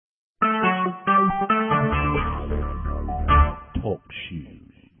Talk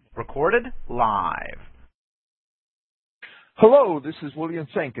Shoes. Recorded live. Hello, this is William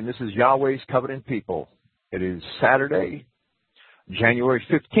Fink, and this is Yahweh's Covenant People. It is Saturday, January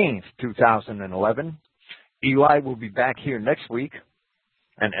 15th, 2011. Eli will be back here next week,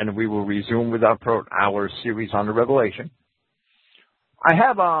 and we will resume with our series on the Revelation. I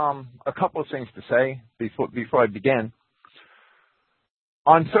have a couple of things to say before I begin.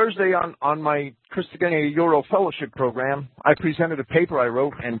 On Thursday, on my Christogenea Euro Fellowship program, I presented a paper I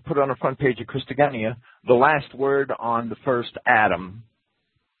wrote and put on the front page of Christogenea, the last word on the first Adam.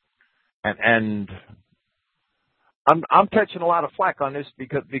 And I'm catching a lot of flack on this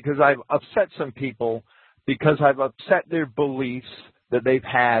because I've upset some people, because I've upset their beliefs that they've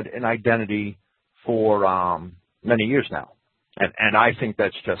had an identity for many years now. And I think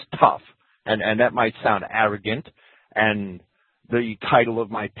that's just tough. And that might sound arrogant, and the title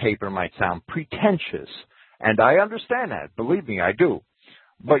of my paper might sound pretentious. And I understand that. Believe me, I do.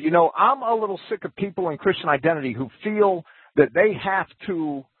 But, you know, I'm a little sick of people in Christian identity who feel that they have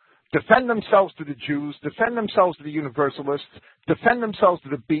to defend themselves to the Jews, defend themselves to the Universalists, defend themselves to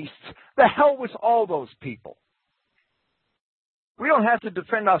the beasts. The hell with all those people. We don't have to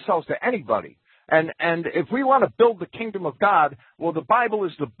defend ourselves to anybody. And if we want to build the kingdom of God, well, the Bible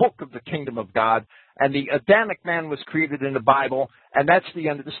is the book of the kingdom of God, and the Adamic man was created in the Bible, and that's the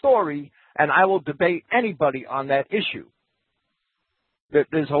end of the story, and I will debate anybody on that issue.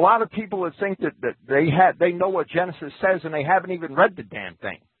 There's a lot of people that think that they know what Genesis says, and they haven't even read the damn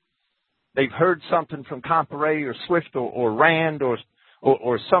thing. They've heard something from Comparet or Swift or Rand or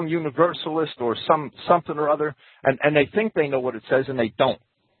some Universalist or something or other, and they think they know what it says, and they don't.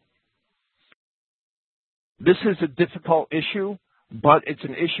 This is a difficult issue, but it's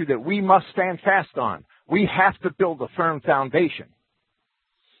an issue that we must stand fast on. We have to build a firm foundation.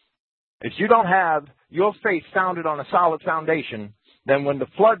 If you don't have your faith founded on a solid foundation, then when the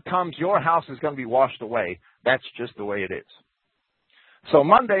flood comes, your house is going to be washed away. That's just the way it is. So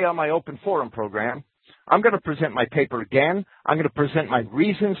Monday on my open forum program, I'm going to present my paper again. I'm going to present my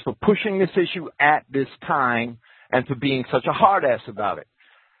reasons for pushing this issue at this time and for being such a hard ass about it.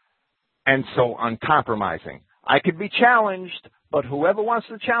 And so uncompromising. I could be challenged, but whoever wants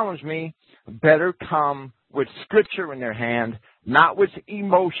to challenge me better come with scripture in their hand, not with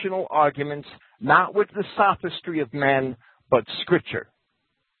emotional arguments, not with the sophistry of men, but scripture.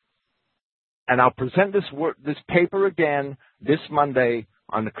 And I'll present this paper again this Monday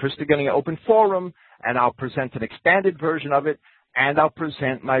on the Christogenea Open Forum, and I'll present an expanded version of it, and I'll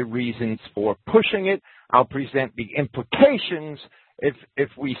present my reasons for pushing it. I'll present the implications if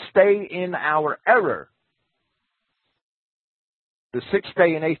we stay in our error. The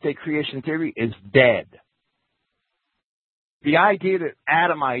sixth-day and eighth-day creation theory is dead. The idea that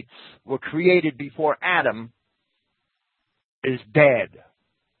Adamites were created before Adam is dead.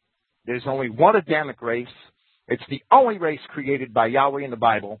 There's only one Adamic race. It's the only race created by Yahweh in the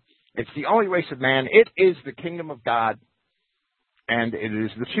Bible. It's the only race of man. It is the kingdom of God, and it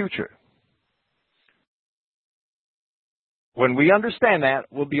is the future. When we understand that,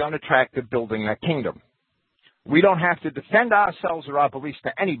 we'll be on the track to building that kingdom. We don't have to defend ourselves or our beliefs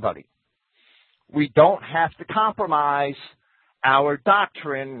to anybody. We don't have to compromise our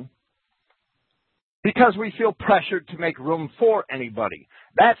doctrine because we feel pressured to make room for anybody.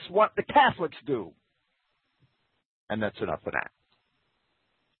 That's what the Catholics do. And that's enough of that.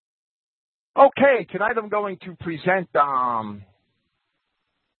 Okay, tonight I'm going to present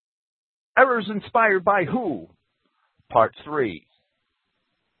Errors Inspired by Who? Part 3.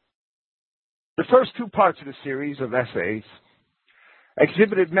 The first two parts of the series of essays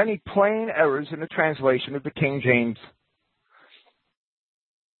exhibited many plain errors in the translation of the King James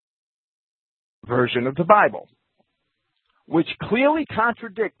Version of the Bible, which clearly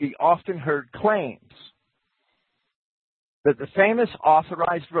contradict the often heard claims that the famous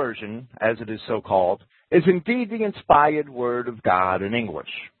authorized version, as it is so called, is indeed the inspired word of God in English.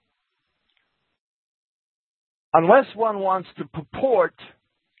 Unless one wants to purport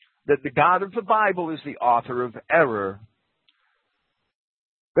that the God of the Bible is the author of error,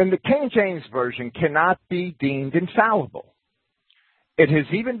 then the King James Version cannot be deemed infallible. It has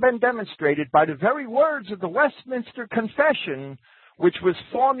even been demonstrated by the very words of the Westminster Confession, which was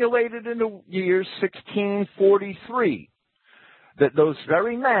formulated in the year 1643, that those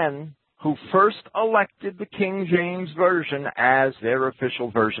very men who first elected the King James Version as their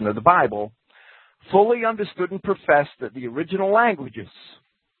official version of the Bible fully understood and professed that the original languages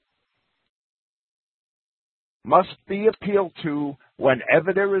must be appealed to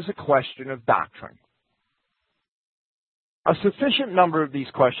whenever there is a question of doctrine. A sufficient number of these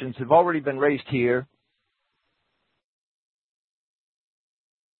questions have already been raised here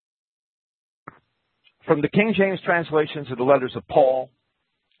from the King James translations of the letters of Paul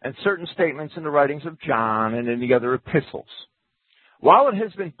and certain statements in the writings of John and in the other epistles. While it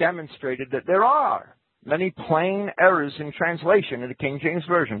has been demonstrated that there are many plain errors in translation in the King James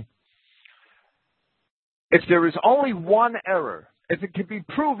Version, if there is only one error, if it can be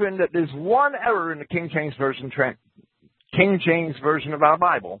proven that there's one error in the King James Version of our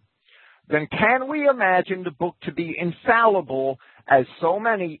Bible, then can we imagine the book to be infallible as so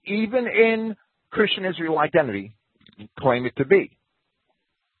many, even in Christian Israel identity, claim it to be?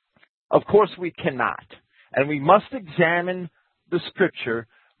 Of course we cannot. And we must examine the Scripture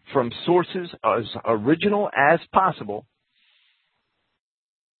from sources as original as possible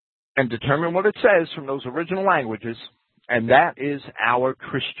and determine what it says from those original languages, and that is our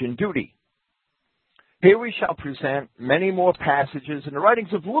Christian duty. Here we shall present many more passages in the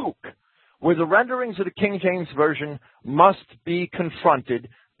writings of Luke, where the renderings of the King James Version must be confronted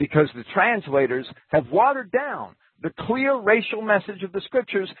because the translators have watered down the clear racial message of the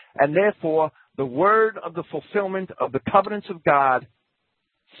Scriptures, and therefore the word of the fulfillment of the covenants of God,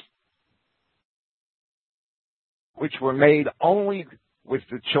 which were made only with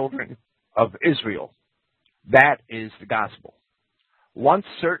the children of Israel. That is the gospel. Once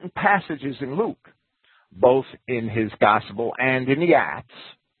certain passages in Luke, both in his gospel and in the Acts,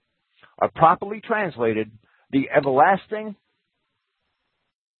 are properly translated, the everlasting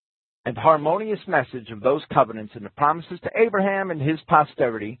and harmonious message of those covenants and the promises to Abraham and his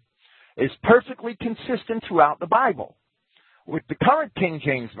posterity is perfectly consistent throughout the Bible. With the current King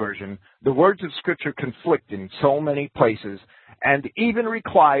James Version, the words of Scripture conflict in so many places and even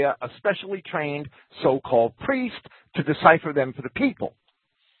require a specially trained so-called priest to decipher them for the people.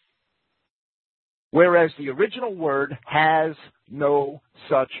 Whereas the original word has no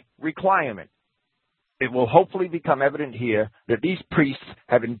such requirement. It will hopefully become evident here that these priests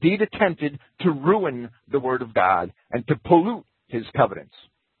have indeed attempted to ruin the Word of God and to pollute His covenants.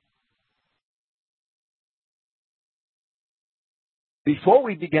 Before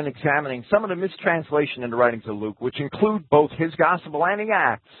we begin examining some of the mistranslation in the writings of Luke, which include both his Gospel and the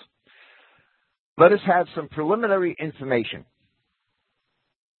Acts, let us have some preliminary information.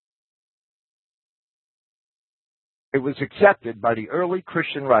 It was accepted by the early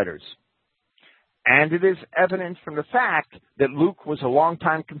Christian writers, and it is evident from the fact that Luke was a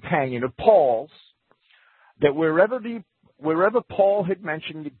longtime companion of Paul's, that wherever Paul had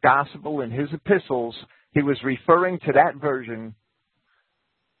mentioned the gospel in his epistles, he was referring to that version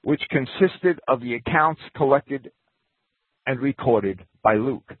which consisted of the accounts collected and recorded by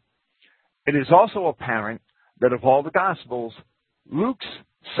Luke. It is also apparent that of all the Gospels, Luke's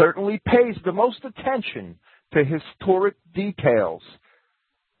certainly pays the most attention to historic details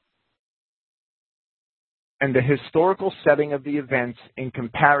and the historical setting of the events in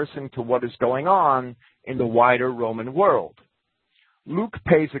comparison to what is going on in the wider Roman world. Luke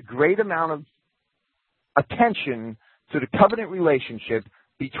pays a great amount of attention to the covenant relationship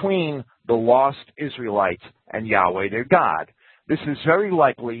between the lost Israelites and Yahweh their God. This is very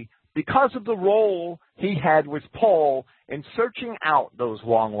likely because of the role he had with Paul in searching out those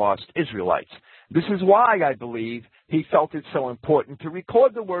long-lost Israelites. This is why, I believe, he felt it so important to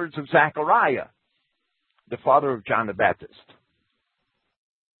record the words of Zechariah, the father of John the Baptist.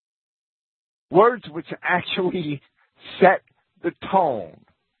 Words which actually set the tone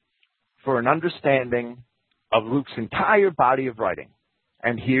for an understanding of Luke's entire body of writing.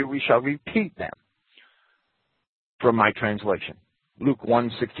 And here we shall repeat them from my translation. Luke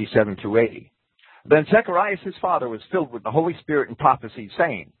 1:67-80. Then Zechariah his father was filled with the Holy Spirit and prophecy,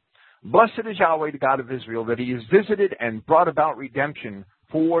 saying, Blessed is Yahweh, the God of Israel, that he has visited and brought about redemption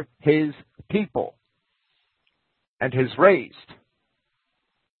for his people, and has raised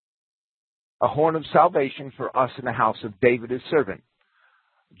a horn of salvation for us in the house of David his servant,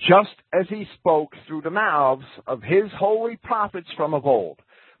 just as he spoke through the mouths of his holy prophets from of old,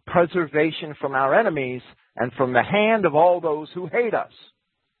 preservation from our enemies and from the hand of all those who hate us,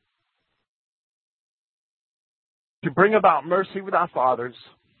 to bring about mercy with our fathers,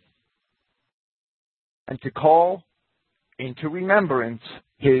 and to call into remembrance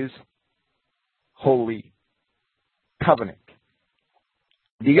his holy covenant,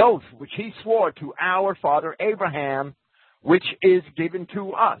 the oath which he swore to our father Abraham, which is given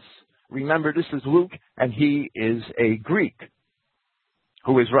to us. Remember, this is Luke, and he is a Greek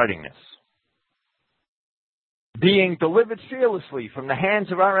who is writing this. Being delivered fearlessly from the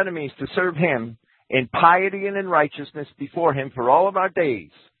hands of our enemies to serve him in piety and in righteousness before him for all of our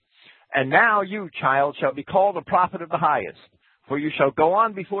days. And now you, child, shall be called a prophet of the highest, for you shall go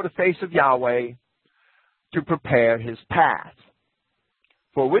on before the face of Yahweh to prepare his path,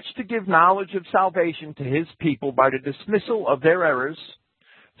 for which to give knowledge of salvation to his people by the dismissal of their errors,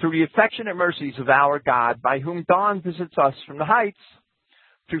 through the affectionate mercies of our God, by whom dawn visits us from the heights,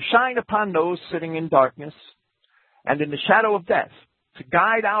 to shine upon those sitting in darkness and in the shadow of death, to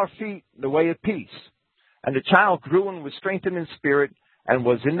guide our feet in the way of peace. And the child grew and was strengthened in spirit, and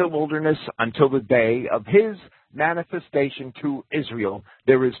was in the wilderness until the day of his manifestation to Israel.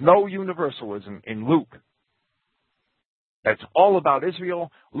 There is no universalism in Luke. That's all about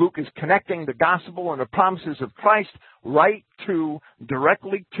Israel. Luke is connecting the gospel and the promises of Christ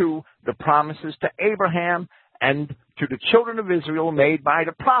directly to the promises to Abraham and to the children of Israel made by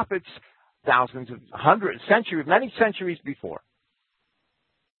the prophets many centuries before.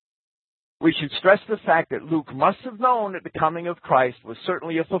 We should stress the fact that Luke must have known that the coming of Christ was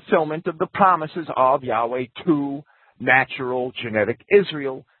certainly a fulfillment of the promises of Yahweh to natural genetic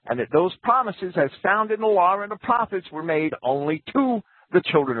Israel, and that those promises, as found in the law and the prophets, were made only to the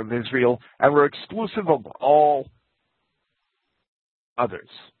children of Israel and were exclusive of all others.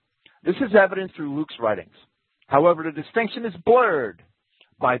 This is evident through Luke's writings. However, the distinction is blurred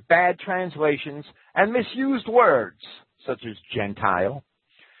by bad translations and misused words, such as Gentile.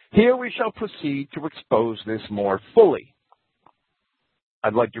 Here we shall proceed to expose this more fully.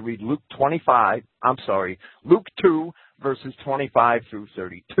 I'd like to read Luke 2, verses 25 through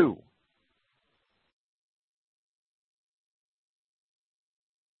 32.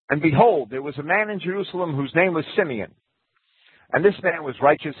 And behold, there was a man in Jerusalem whose name was Simeon. And this man was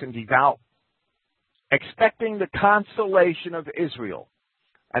righteous and devout, expecting the consolation of Israel.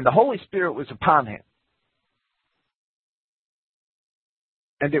 And the Holy Spirit was upon him.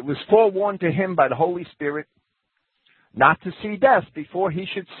 And it was forewarned to him by the Holy Spirit not to see death before he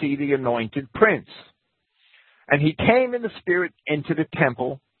should see the anointed prince. And he came in the Spirit into the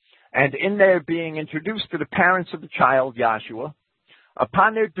temple, and in their being introduced to the parents of the child Joshua,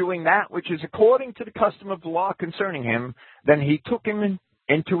 upon their doing that which is according to the custom of the law concerning him, then he took him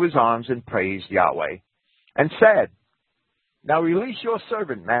into his arms and praised Yahweh, and said, Now release your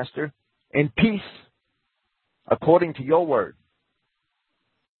servant, master, in peace, according to your word.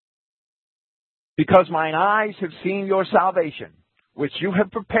 Because mine eyes have seen your salvation, which you have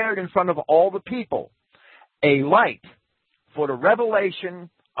prepared in front of all the people, a light for the revelation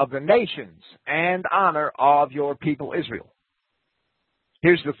of the nations and honor of your people Israel.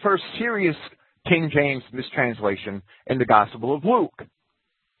 Here's the first serious King James mistranslation in the Gospel of Luke.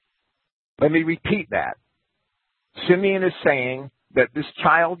 Let me repeat that. Simeon is saying that this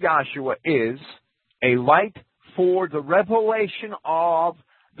child Joshua is a light for the revelation of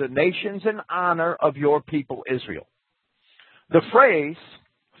the nations and honor of your people Israel. The phrase,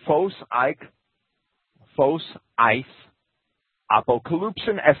 phos eis,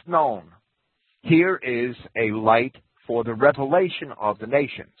 apokalypsin ethnon, here is a light for the revelation of the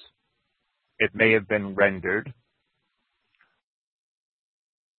nations. It may have been rendered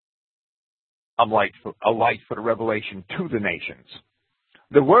a light for the revelation to the nations.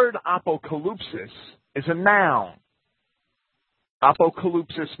 The word apokalypsis is a noun.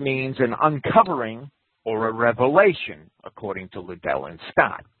 Apocalypsis means an uncovering or a revelation, according to Liddell and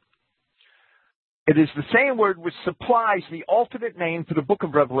Scott. It is the same word which supplies the alternate name for the book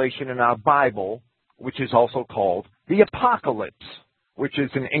of Revelation in our Bible, which is also called the Apocalypse, which is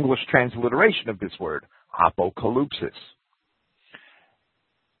an English transliteration of this word, apocalypsis.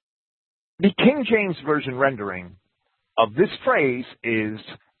 The King James Version rendering of this phrase is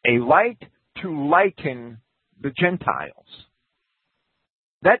a light to lighten the Gentiles.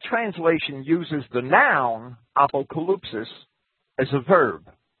 That translation uses the noun apocalypsis as a verb,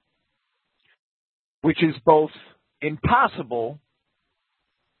 which is both impossible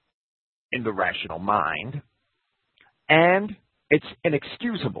in the rational mind and it's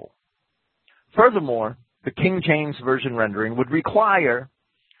inexcusable. Furthermore, the King James Version rendering would require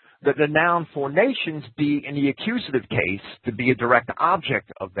that the noun for nations be in the accusative case to be a direct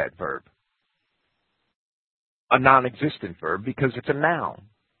object of that verb. A non-existent verb because it's a noun,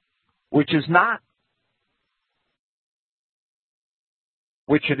 which it is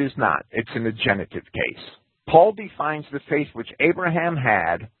not. It's in the genitive case. Paul defines the faith which Abraham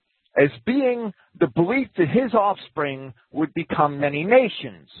had as being the belief that his offspring would become many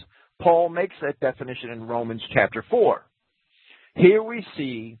nations. Paul makes that definition in Romans chapter 4. Here we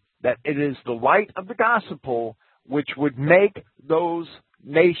see that it is the light of the gospel which would make those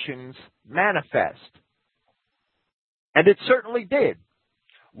nations manifest. And it certainly did.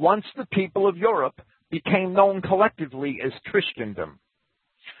 Once the people of Europe became known collectively as Christendom.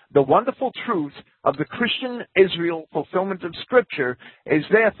 The wonderful truth of the Christian Israel fulfillment of Scripture is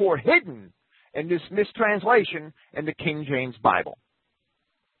therefore hidden in this mistranslation in the King James Bible.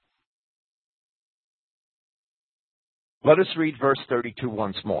 Let us read verse 32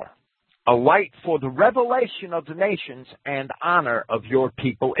 once more. A light for the revelation of the nations and honor of your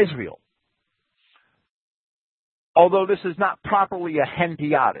people Israel. Although this is not properly a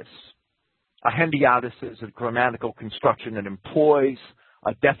hendiadys is a grammatical construction that employs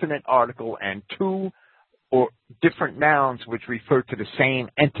a definite article and two or different nouns which refer to the same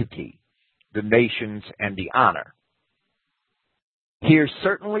entity, the nations and the honor. Here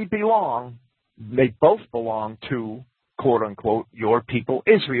certainly they both belong to, quote unquote, your people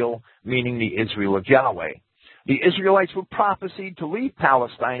Israel, meaning the Israel of Yahweh. The Israelites were prophesied to leave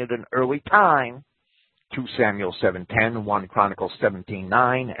Palestine at an early time, 2 Samuel 7:10, 1 Chronicles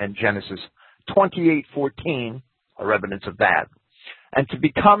 17:9, and Genesis 28:14 are evidence of that, and to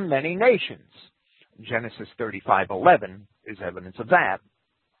become many nations. Genesis 35:11 is evidence of that.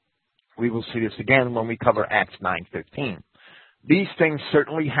 We will see this again when we cover Acts 9:15. These things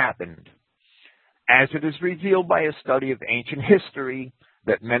certainly happened, as it is revealed by a study of ancient history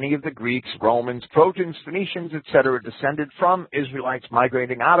that many of the Greeks, Romans, Trojans, Phoenicians, etc. descended from Israelites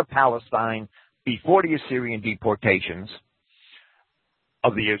migrating out of Palestine before the Assyrian deportations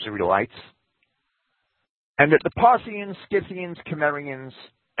of the Israelites, and that the Parthians, Scythians, Cimmerians,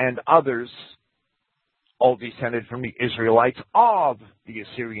 and others all descended from the Israelites of the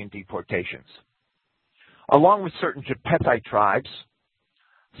Assyrian deportations. Along with certain Japhethite tribes,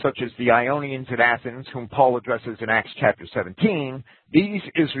 such as the Ionians at Athens, whom Paul addresses in Acts chapter 17, these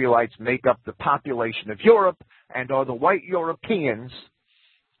Israelites make up the population of Europe and are the white Europeans,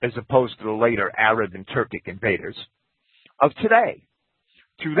 as opposed to the later Arab and Turkic invaders, of today.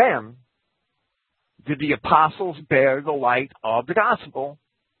 To them, did the apostles bear the light of the gospel.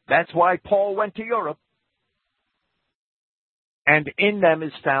 That's why Paul went to Europe. And in them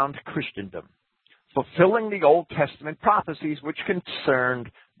is found Christendom, fulfilling the Old Testament prophecies which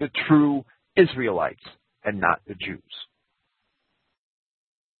concerned the true Israelites and not the Jews.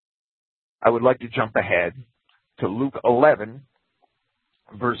 I would like to jump ahead to Luke 11,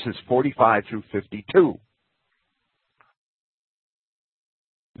 verses 45 through 52.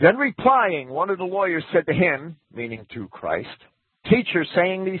 Then replying, one of the lawyers said to him, meaning to Christ, "Teacher,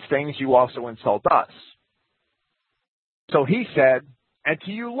 saying these things, you also insult us." So he said, "And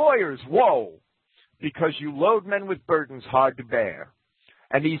to you lawyers, woe, because you load men with burdens hard to bear,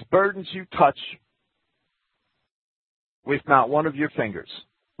 and these burdens you touch with not one of your fingers.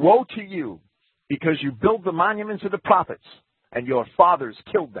 Woe to you, because you build the monuments of the prophets, and your fathers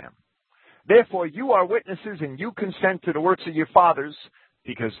killed them. Therefore you are witnesses, and you consent to the works of your fathers,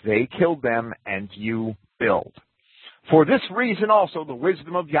 because they killed them, and you build. For this reason also the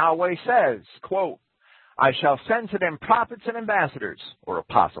wisdom of Yahweh says, quote, I shall send to them prophets and ambassadors, or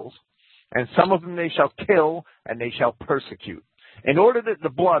apostles, and some of them they shall kill, and they shall persecute, in order that the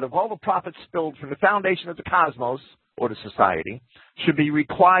blood of all the prophets spilled from the foundation of the cosmos, or the society, should be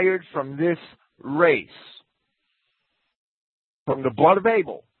required from this race, from the blood of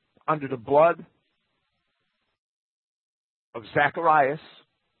Abel, under the blood of Zacharias,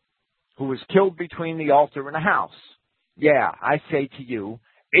 who was killed between the altar and the house. Yeah, I say to you,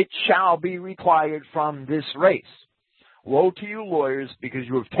 it shall be required from this race. Woe to you lawyers, because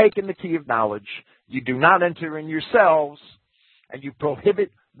you have taken the key of knowledge. You do not enter in yourselves, and you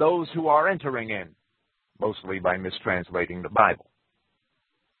prohibit those who are entering in, mostly by mistranslating the Bible,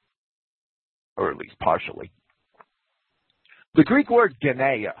 or at least partially. The Greek word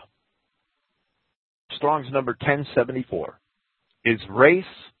geneia, Strong's number 1074, is race,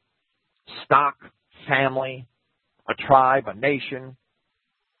 stock, family, a tribe, a nation.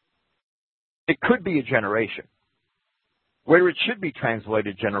 It could be a generation. Where it should be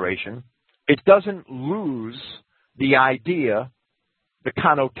translated generation, it doesn't lose the idea, the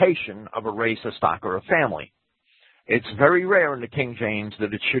connotation of a race, a stock, or a family. It's very rare in the King James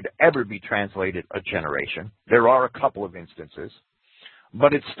that it should ever be translated a generation. There are a couple of instances.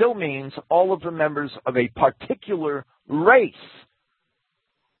 But it still means all of the members of a particular race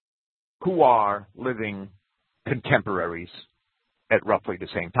who are living contemporaries at roughly the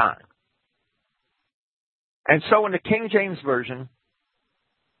same time. And so in the King James Version,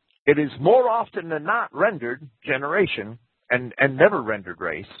 it is more often than not rendered generation and never rendered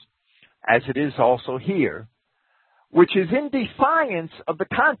race, as it is also here, which is in defiance of the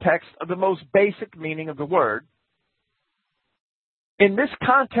context of the most basic meaning of the word. In this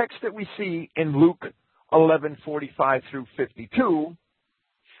context that we see in Luke 11:45 through 52,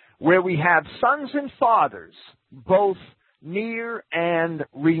 where we have sons and fathers, both near and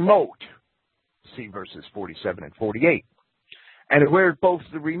remote, see verses 47 and 48, and where both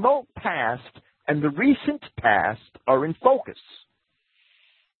the remote past and the recent past are in focus.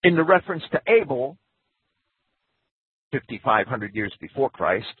 In the reference to Abel, 5,500 years before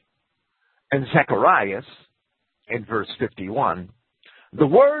Christ, and Zechariah in verse 51, the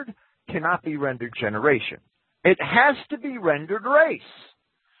word cannot be rendered generation. It has to be rendered race,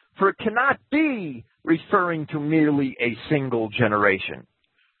 for it cannot be referring to merely a single generation,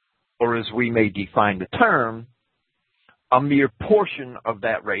 or as we may define the term, a mere portion of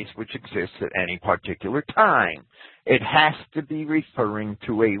that race which exists at any particular time. It has to be referring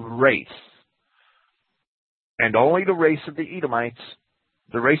to a race. And only the race of the Edomites,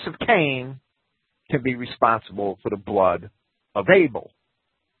 the race of Cain, can be responsible for the blood of Abel.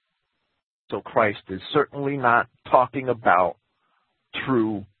 So Christ is certainly not talking about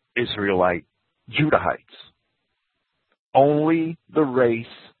true Israelite Judahites. Only the race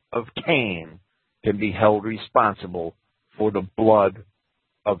of Cain can be held responsible for the blood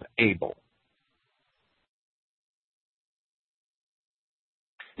of Abel.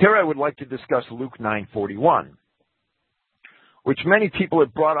 Here I would like to discuss Luke 9:41, which many people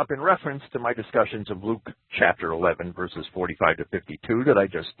have brought up in reference to my discussions of Luke chapter 11, verses 45 to 52 that I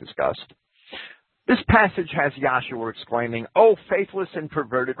just discussed. This passage has Yahshua exclaiming, "O faithless and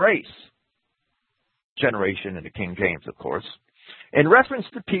perverted race," generation in the King James, of course, in reference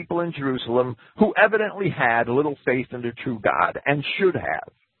to people in Jerusalem who evidently had little faith in the true God and should have.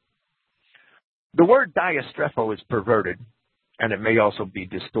 The word diastrepho is perverted, and it may also be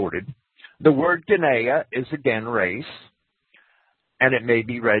distorted. The word genea is again race, and it may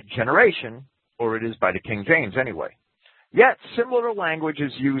be read generation, or it is by the King James anyway. Yet similar language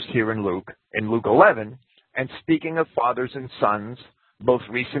is used here in Luke 11, and speaking of fathers and sons, both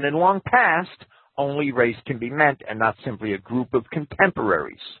recent and long past, only race can be meant and not simply a group of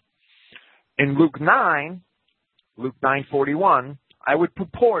contemporaries. In Luke 9:41, I would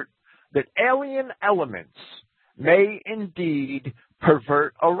purport that alien elements may indeed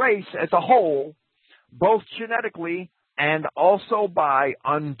pervert a race as a whole, both genetically and also by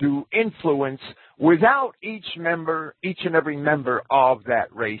undue influence, without each and every member of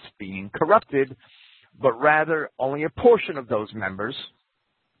that race being corrupted, but rather only a portion of those members.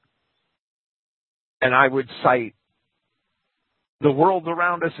 And I would cite the world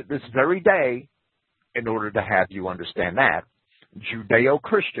around us at this very day in order to have you understand that.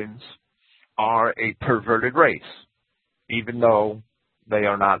 Judeo-Christians are a perverted race, even though they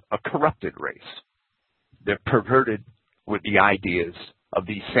are not a corrupted race. They're perverted with the ideas of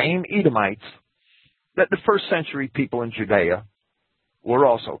these same Edomites that the first century people in Judea were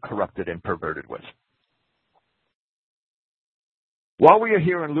also corrupted and perverted with. While we are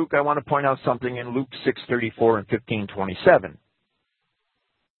here in Luke, I want to point out something in Luke 6:34 and 15:27.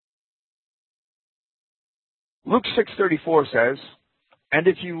 Luke 6:34 says, "And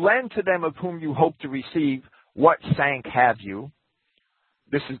if you lend to them of whom you hope to receive, what thank have you?"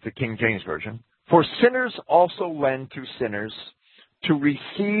 This is the King James Version. "For sinners also lend to sinners to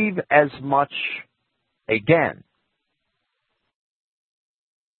receive as much again."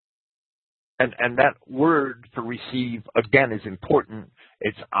 And that word for receive again is important.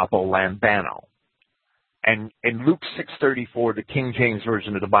 It's apolambano. And in Luke 6:34, the King James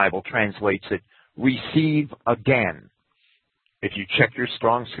Version of the Bible translates it, receive again. If you check your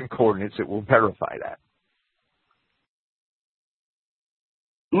Strong's Concordance, it will verify that.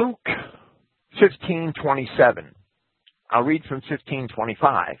 Luke 15:27. I'll read from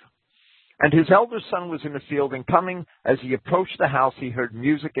 15:25. "And his elder son was in the field, and coming, as he approached the house, he heard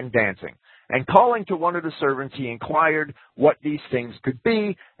music and dancing. And calling to one of the servants, he inquired what these things could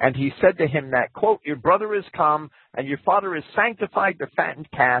be. And he said to him that, quote, 'Your brother is come, and your father has sanctified the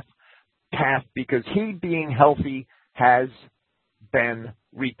fattened calf, because he, being healthy, has been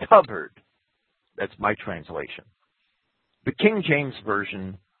recovered.'" That's my translation. The King James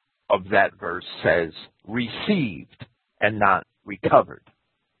Version of that verse says received and not recovered.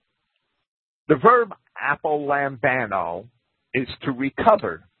 The verb apolambano is to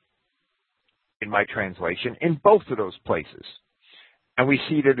recover, in my translation, in both of those places. And we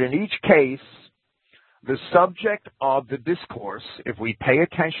see that in each case, the subject of the discourse, if we pay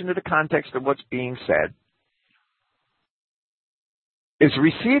attention to the context of what's being said, is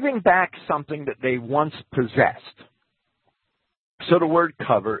receiving back something that they once possessed. So the word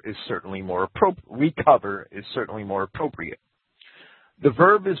recover is certainly more appropriate. The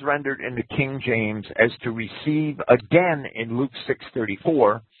verb is rendered in the King James as to receive again in Luke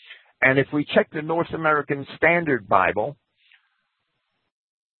 6:34. And if we check the North American Standard Bible,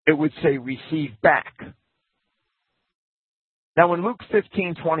 it would say receive back. Now in Luke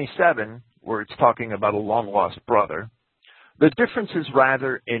 15:27, where it's talking about a long-lost brother, the difference is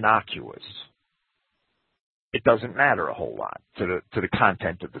rather innocuous. it doesn't matter a whole lot to the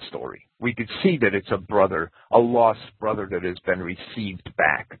content of the story. We could see that it's a brother, a lost brother that has been received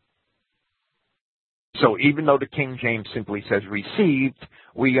back. So even though the King James simply says received,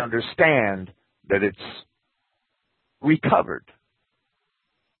 we understand that it's recovered.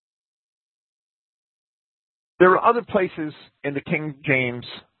 There are other places in the King James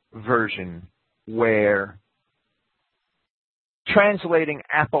Version where translating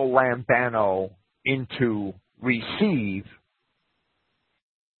apolambano into receive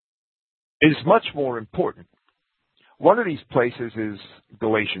is much more important. One of these places is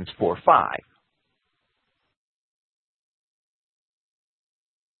Galatians 4:5.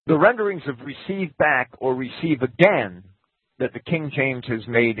 The renderings of receive back or receive again that the King James has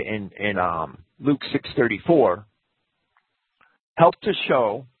made in Luke 6:34 help to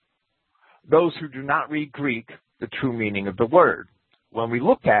show those who do not read Greek the true meaning of the word when we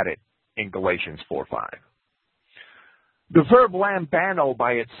look at it in Galatians 4:5. The verb lambano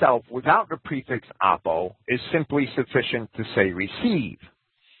by itself without the prefix apo is simply sufficient to say receive.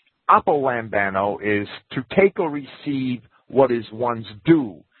 Apolambano is to take or receive what is one's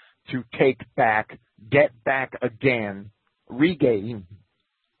due, to take back, get back again, regain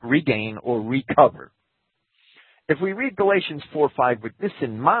or recover. If we read Galatians 4:5 with this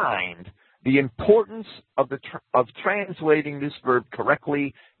in mind, the importance of translating this verb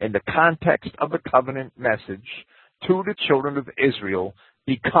correctly in the context of the covenant message to the children of Israel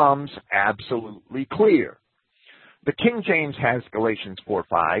becomes absolutely clear. The King James has Galatians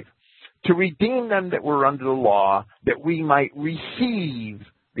 4:5 to redeem them that were under the law, that we might receive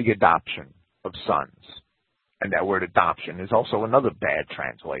the adoption of sons. And that word adoption is also another bad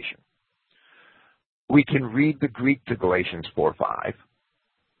translation. We can read the Greek to Galatians 4:5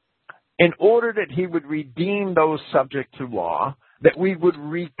 in order that he would redeem those subject to law, that we would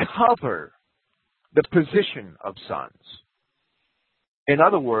recover the position of sons. In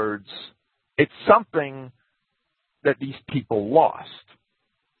other words, it's something that these people lost.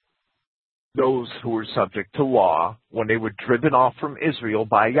 Those who were subject to law, when they were driven off from Israel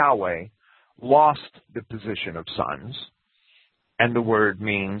by Yahweh, lost the position of sons. And the word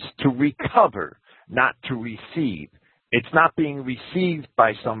means to recover, not to receive. It's not being received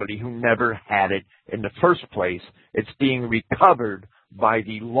by somebody who never had it in the first place. It's being recovered by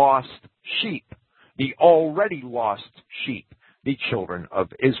the lost sheep, the already lost sheep, the children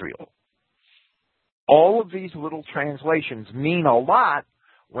of Israel. All of these little translations mean a lot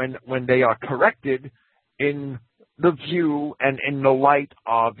when they are corrected in the view and in the light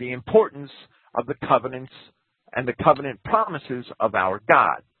of the importance of the covenants and the covenant promises of our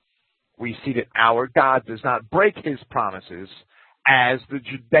God. We see that our God does not break his promises as the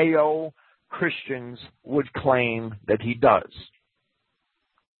Judeo-Christians would claim that he does.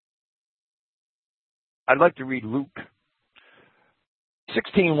 I'd like to read Luke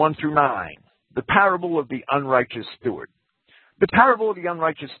 16:1-9, the parable of the unrighteous steward. The parable of the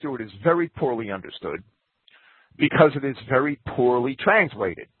unrighteous steward is very poorly understood because it is very poorly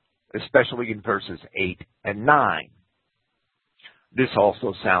translated, especially in verses 8 and 9. This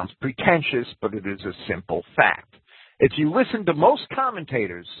also sounds pretentious, but it is a simple fact. If you listen to most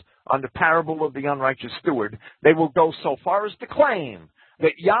commentators on the parable of the unrighteous steward, they will go so far as to claim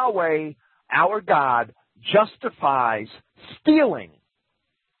that Yahweh, our God, justifies stealing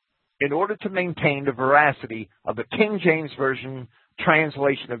in order to maintain the veracity of the King James Version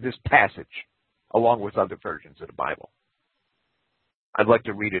translation of this passage, along with other versions of the Bible. I'd like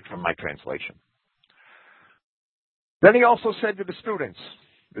to read it from my translation. Then he also said to the students,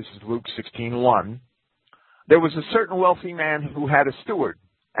 this is Luke 16:1, there was a certain wealthy man who had a steward,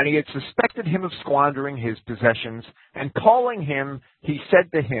 and he had suspected him of squandering his possessions, and calling him, he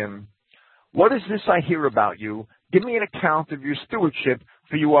said to him, what is this I hear about you? Give me an account of your stewardship,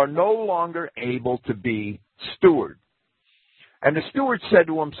 for you are no longer able to be steward. And the steward said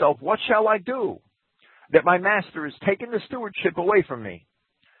to himself, what shall I do, that my master has taken the stewardship away from me?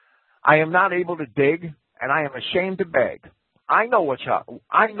 I am not able to dig, and I am ashamed to beg. I know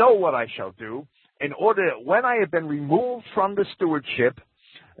what I shall do, in order that when I have been removed from the stewardship,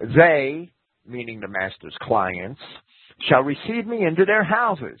 they, meaning the master's clients, shall receive me into their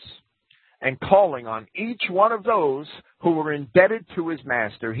houses. And calling on each one of those who were indebted to his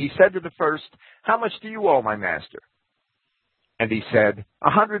master, he said to the first, how much do you owe my master? And he said,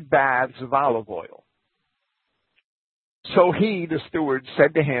 100 baths of olive oil. So he, the steward,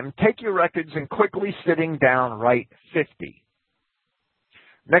 said to him, take your records and quickly sitting down write 50.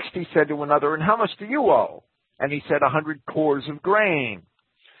 Next he said to another, and how much do you owe? And he said, 100 cores of grain.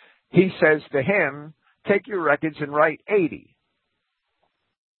 He says to him, take your records and write 80.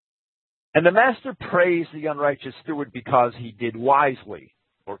 And the master praised the unrighteous steward because he did wisely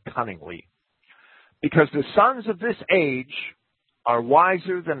or cunningly. Because the sons of this age are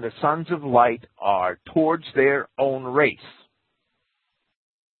wiser than the sons of light are towards their own race.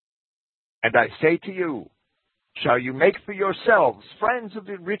 And I say to you, shall you make for yourselves friends of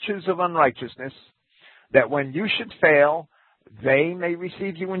the riches of unrighteousness, that when you should fail, they may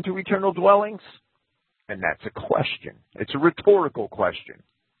receive you into eternal dwellings? And that's a question. It's a rhetorical question.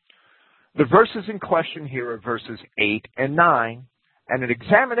 The verses in question here are verses 8 and 9, and an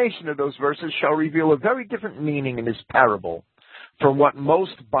examination of those verses shall reveal a very different meaning in this parable from what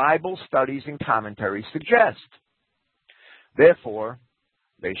most Bible studies and commentaries suggest. Therefore,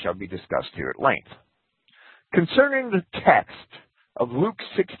 they shall be discussed here at length. Concerning the text of Luke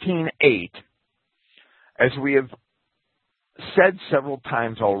 16:8, as we have said several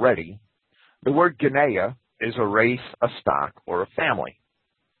times already, the word Genea is a race, a stock, or a family.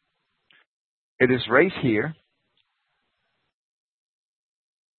 It is race here,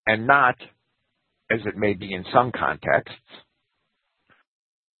 and not, as it may be in some contexts,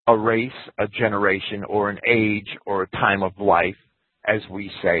 a race, a generation, or an age, or a time of life, as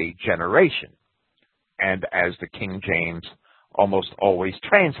we say generation, and as the King James almost always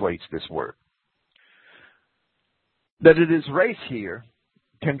translates this word. That it is race here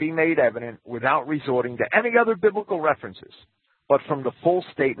can be made evident without resorting to any other biblical references, but from the full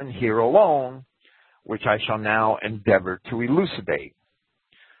statement here alone, which I shall now endeavor to elucidate.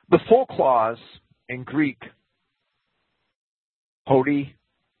 The full clause in Greek, hodi,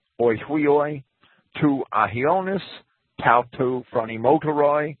 oihuioi, tu ahionis, tau tu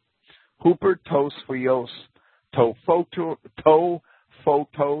phronimotoroi, huper tos huios, to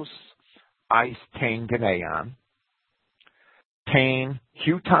photos, eis tain geneon, tain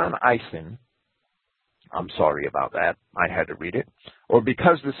huton eisen, I'm sorry about that, I had to read it, or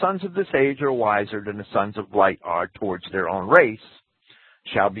because the sons of this age are wiser than the sons of light are towards their own race,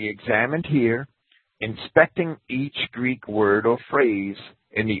 shall be examined here, inspecting each Greek word or phrase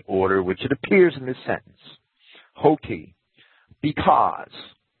in the order which it appears in this sentence. Hoti, because,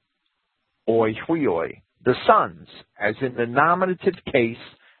 oi huioi, the sons, as in the nominative case,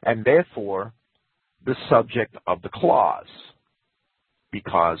 and therefore the subject of the clause,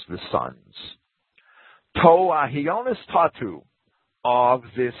 because the sons. To ahionis tatu, of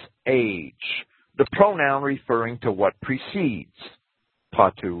this age, the pronoun referring to what precedes.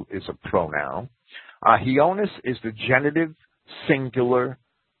 Tatu is a pronoun. Ahionis is the genitive singular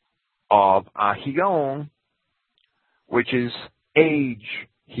of ahion, which is age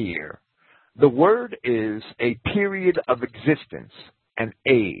here. The word is a period of existence, an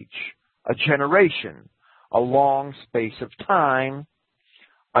age, a generation, a long space of time,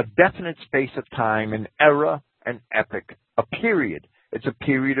 a definite space of time, an era, an epoch, a period. It's a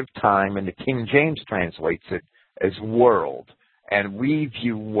period of time, and the King James translates it as world. And we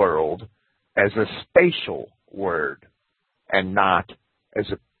view world as a spatial word and not as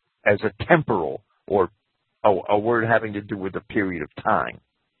a temporal or a word having to do with a period of time.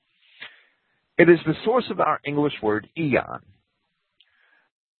 It is the source of our English word eon.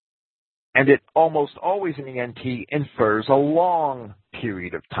 And it almost always in the NT infers a long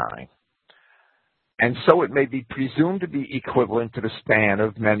period of time. And so it may be presumed to be equivalent to the span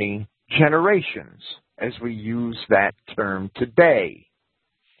of many generations, as we use that term today.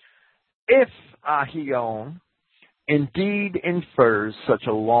 If ahion indeed infers such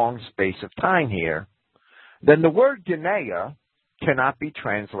a long space of time here, then the word genea cannot be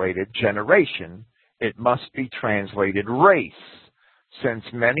translated generation. It must be translated race, since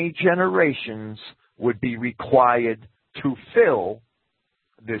many generations would be required to fill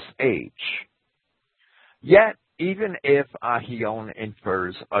this age. Yet, even if ahion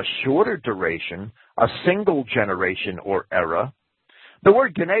infers a shorter duration, a single generation or era, the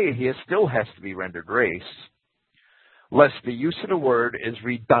word genea here still has to be rendered race, lest the use of the word is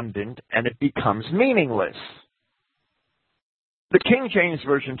redundant and it becomes meaningless. The King James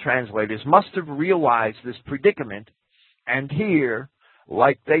Version translators must have realized this predicament, and here,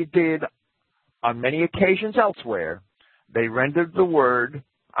 like they did on many occasions elsewhere, they rendered the word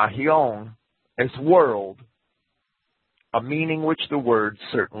ahion as world, a meaning which the word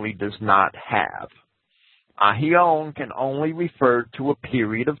certainly does not have. Ahion can only refer to a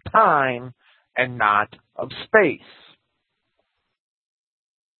period of time and not of space.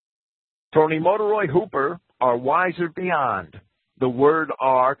 Phronimotoroi hooper are wiser beyond. The word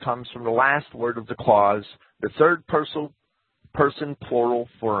are comes from the last word of the clause, the third person plural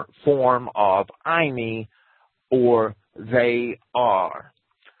form of eimi, or they are.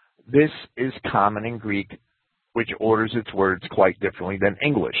 This is common in Greek, which orders its words quite differently than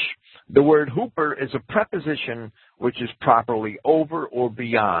English. The word hooper is a preposition which is properly over or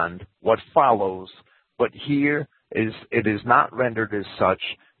beyond what follows, but here it is not rendered as such.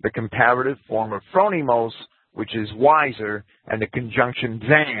 The comparative form of phronimos, which is wiser, and the conjunction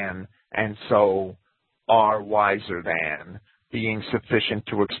than, and so are wiser than, being sufficient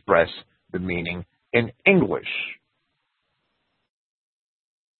to express the meaning in English.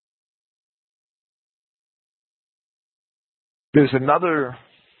 There's another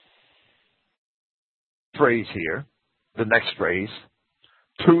phrase here, the next phrase.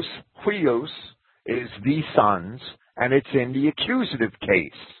 Tous huios is the sons, and it's in the accusative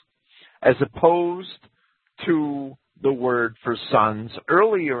case, as opposed to the word for sons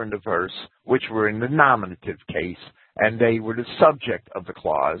earlier in the verse, which were in the nominative case, and they were the subject of the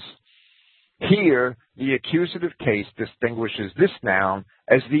clause. Here, the accusative case distinguishes this noun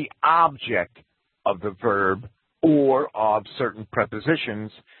as the object of the verb or of certain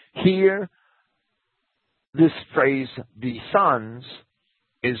prepositions. Here, this phrase, the sons,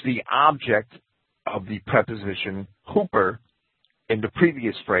 is the object of the preposition hooper in the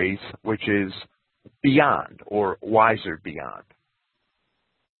previous phrase, which is beyond or wiser beyond.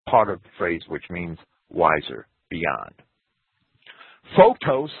 Part of the phrase which means wiser beyond.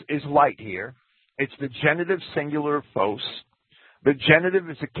 Photos is light here. It's the genitive singular of phos. The genitive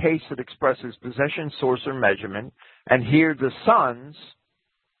is a case that expresses possession, source, or measurement. And here the sons,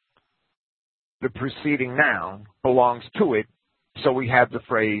 the preceding noun, belongs to it. So we have the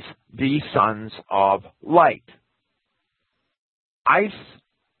phrase, the sons of light. Ice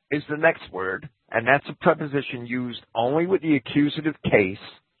is the next word, and that's a preposition used only with the accusative case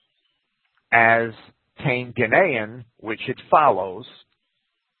as tain genean, which it follows,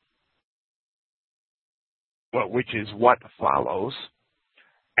 which is what follows,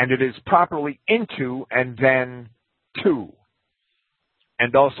 and it is properly into and then to.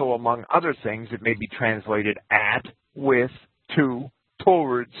 And also, among other things, it may be translated at, with, to,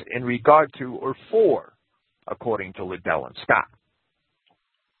 towards, in regard to, or for, according to Liddell and Scott.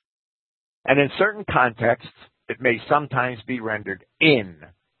 And in certain contexts, it may sometimes be rendered in,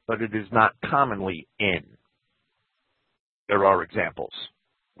 but it is not commonly in. There are examples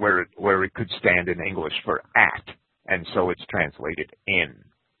where it could stand in English for at, and so it's translated in.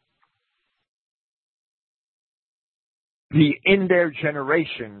 The in their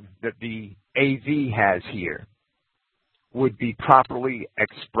generation that the AV has here would be properly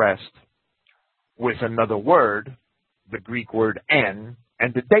expressed with another word, the Greek word en,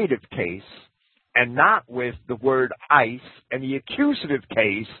 and the dative case, and not with the word ice and the accusative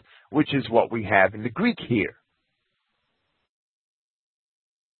case, which is what we have in the Greek here.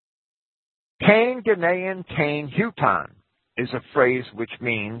 Tain genean tain huton is a phrase which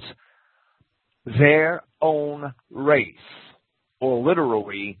means their own race, or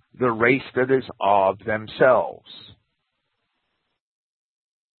literally, the race that is of themselves.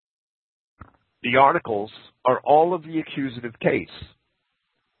 The articles are all of the accusative case.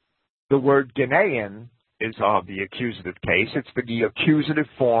 The word genean is of the accusative case. It's the accusative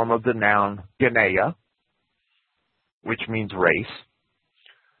form of the noun genea, which means race.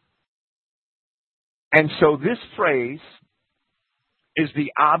 And so this phrase is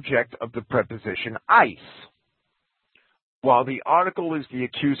the object of the preposition ice. While the article is the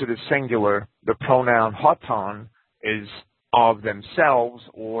accusative singular, the pronoun hoton is of themselves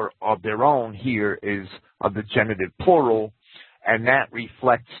or of their own. Here is of the genitive plural, and that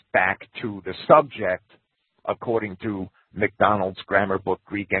reflects back to the subject according to MacDonald's Grammar Book,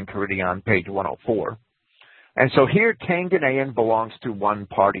 Greek Enchiridion, page 104. And so here tain genean belongs to one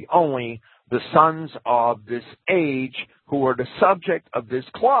party only, the sons of this age, who are the subject of this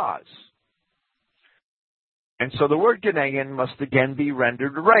clause. And so the word genean must again be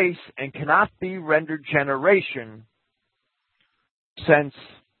rendered race and cannot be rendered generation, since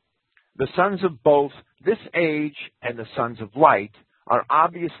the sons of both this age and the sons of light are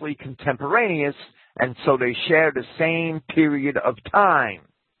obviously contemporaneous, and so they share the same period of time.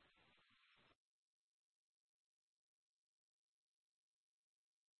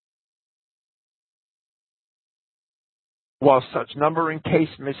 While such number and case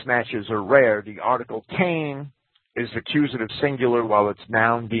mismatches are rare, the article tain is accusative singular while its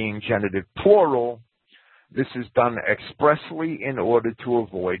noun being genitive plural. This is done expressly in order to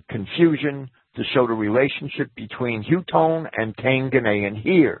avoid confusion, to show the relationship between huton and tain genean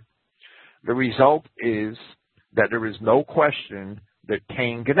here. The result is that there is no question that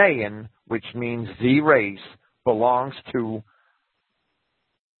tain genean, which means the race, belongs to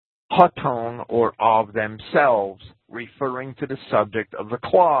hoton or of themselves, referring to the subject of the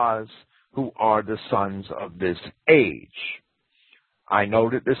clause, who are the sons of this age. I know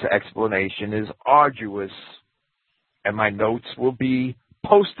that this explanation is arduous, and my notes will be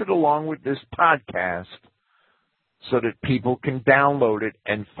posted along with this podcast so that people can download it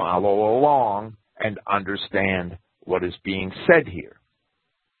and follow along and understand what is being said here.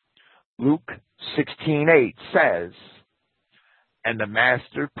 Luke 16:8 says, "And the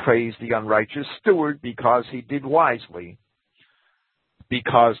master praised the unrighteous steward because he did wisely,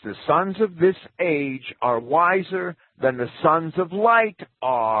 because the sons of this age are wiser than the sons of light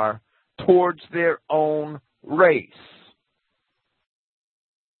are towards their own race."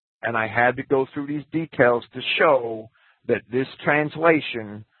 And I had to go through these details to show that this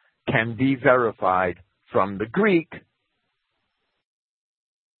translation can be verified from the Greek.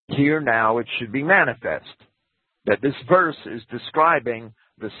 Here now it should be manifest that this verse is describing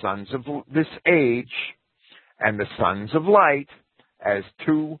the sons of this age and the sons of light as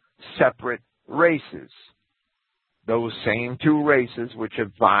two separate races. Those same two races which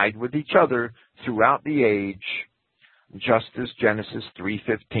have vied with each other throughout the age, just as Genesis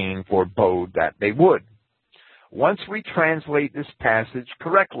 3:15 forebode that they would. Once we translate this passage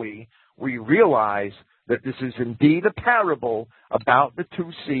correctly, we realize that this is indeed a parable about the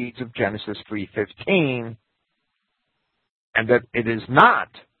two seeds of Genesis 3:15, and that it is not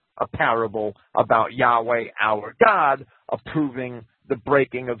a parable about Yahweh our God approving the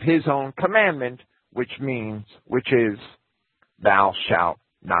breaking of his own commandment, which is, thou shalt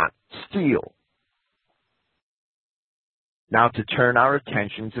not steal. Now to turn our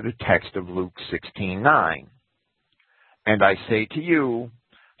attention to the text of Luke 16:9. "And I say to you,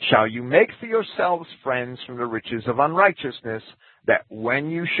 shall you make for yourselves friends from the riches of unrighteousness, that when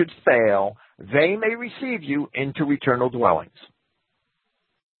you should fail, they may receive you into eternal dwellings."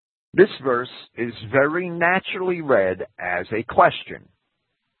 This verse is very naturally read as a question,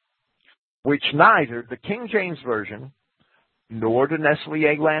 which neither the King James Version, nor the Nestle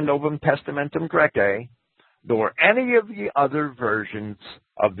Aland Novum Testamentum Graece, nor any of the other versions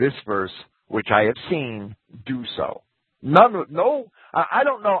of this verse which I have seen do so. I don't know.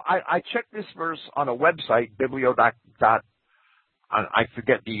 I checked this verse on a website, biblio.com. I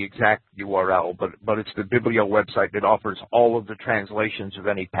forget the exact URL, but it's the Biblio website that offers all of the translations of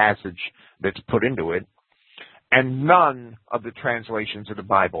any passage that's put into it. And none of the translations of the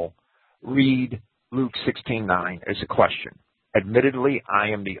Bible read Luke 16:9 as a question. Admittedly, I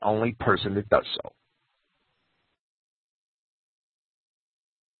am the only person that does so.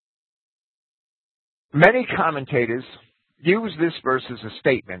 Many commentators use this verse as a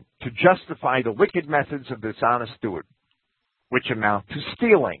statement to justify the wicked methods of dishonest steward, which amount to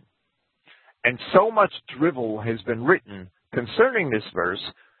stealing. And so much drivel has been written concerning this verse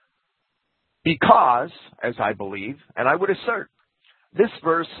because, as I believe, and I would assert, this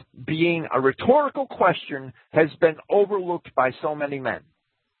verse, being a rhetorical question, has been overlooked by so many men.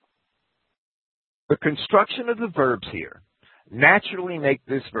 The construction of the verbs here naturally make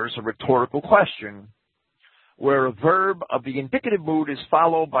this verse a rhetorical question, where a verb of the indicative mood is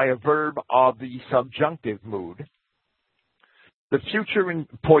followed by a verb of the subjunctive mood. The future in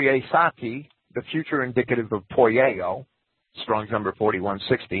poiesati, the future indicative of poieo, Strong's number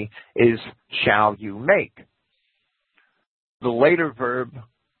 4160, is shall you make. The later verb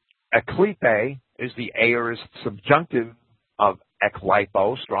eklipe is the aorist subjunctive of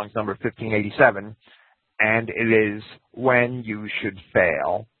eklipo, Strong's number 1587, and it is when you should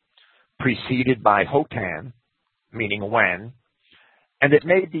fail, preceded by hotan, meaning when, and it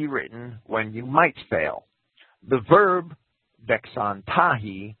may be written when you might fail. The verb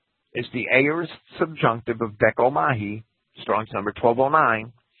dexantahi is the aorist subjunctive of dekomahi, Strong's number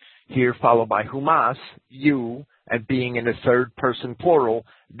 1209, here followed by humas, you, and being in the third person plural,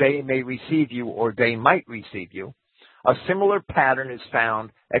 they may receive you or they might receive you. A similar pattern is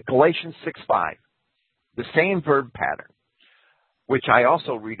found at Galatians 6:5, the same verb pattern, which I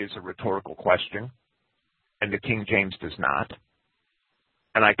also read as a rhetorical question, and the King James does not.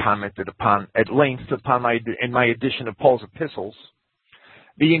 And I commented upon at length in my edition of Paul's epistles.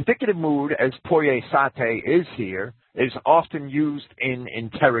 The indicative mood, as poiesate is here, is often used in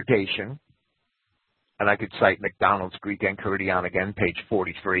interrogation. And I could cite MacDonald's Greek Enchiridion again, page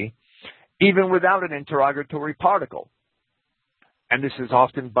 43, even without an interrogatory particle. And this is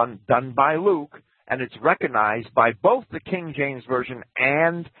often done by Luke, and it's recognized by both the King James Version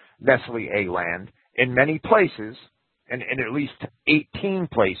and Nestle Aland in many places, and in at least 18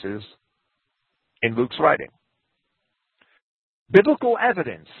 places in Luke's writing. Biblical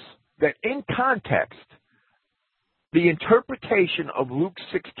evidence that in context, the interpretation of Luke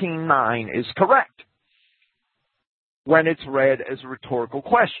 16:9 is correct when it's read as a rhetorical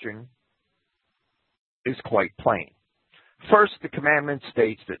question is quite plain. First, the commandment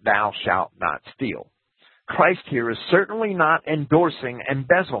states that thou shalt not steal. Christ here is certainly not endorsing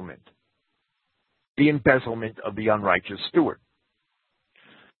embezzlement, the embezzlement of the unrighteous steward.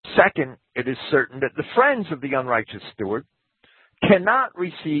 Second, it is certain that the friends of the unrighteous steward cannot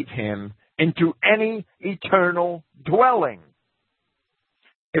receive him into any eternal dwelling.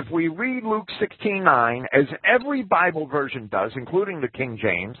 If we read Luke 16:9, as every Bible version does, including the King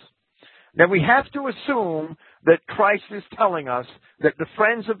James, then we have to assume that Christ is telling us that the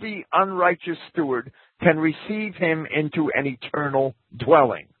friends of the unrighteous steward can receive him into an eternal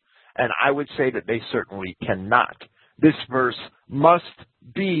dwelling. And I would say that they certainly cannot. This verse must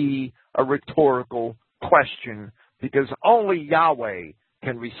be a rhetorical question because only Yahweh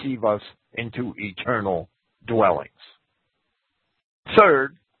can receive us into eternal dwellings.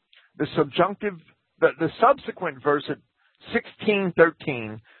 Third, the subsequent verse at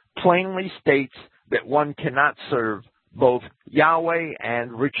 16:13 plainly states that one cannot serve both Yahweh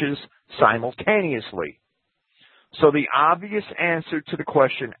and riches simultaneously. So the obvious answer to the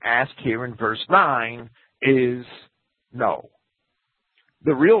question asked here in verse 9 is no.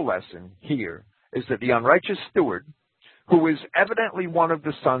 The real lesson here is that the unrighteous steward, who is evidently one of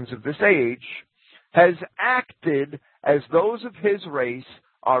the sons of this age, has acted as those of his race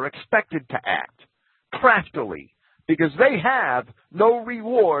are expected to act, craftily, because they have no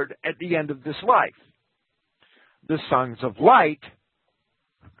reward at the end of this life. The sons of light,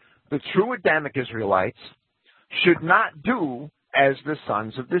 the true Adamic Israelites, should not do as the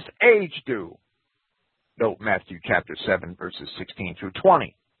sons of this age do. Note Matthew chapter 7, verses 16 through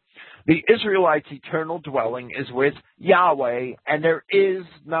 20. The Israelites' eternal dwelling is with Yahweh, and there is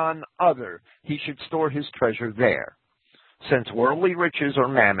none other. He should store his treasure there, since worldly riches or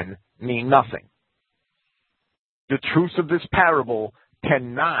mammon mean nothing. The truth of this parable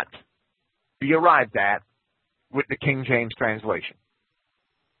cannot be arrived at with the King James translation.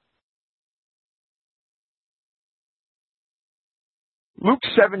 Luke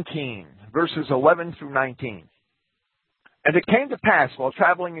 17, verses 11 through 19. And it came to pass, while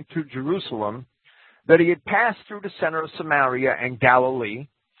traveling into Jerusalem, that he had passed through the center of Samaria and Galilee,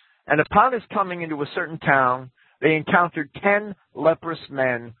 and upon his coming into a certain town, they encountered 10 leprous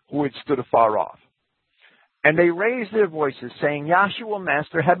men who had stood afar off. And they raised their voices, saying, Yahshua,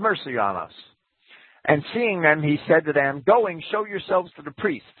 Master, have mercy on us. And seeing them, he said to them, Going, show yourselves to the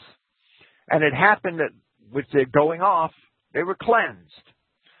priests. And it happened that with their going off, they were cleansed.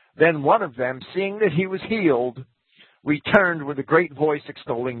 Then one of them, seeing that he was healed, returned with a great voice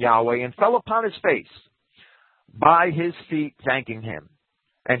extolling Yahweh, and fell upon his face by his feet, thanking him.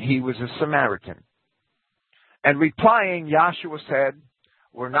 And he was a Samaritan. And replying, Yahshua said,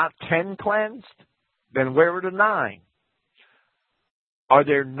 Were not 10 cleansed? Then where are the 9? Are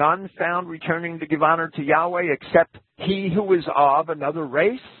there none found returning to give honor to Yahweh except he who is of another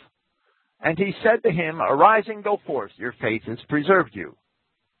race? And he said to him, Arise and go forth, your faith has preserved you.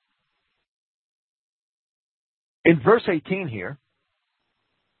 In verse 18 here,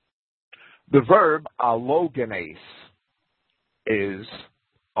 the verb allogenes is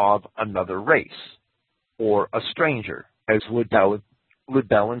of another race, or a stranger, as Liddell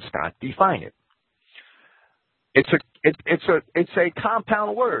and Scott define it. It's a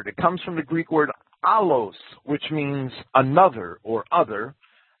compound word. It comes from the Greek word allos, which means another or other,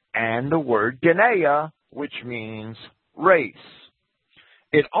 and the word genea, which means race.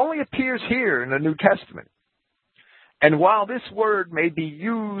 It only appears here in the New Testament. And while this word may be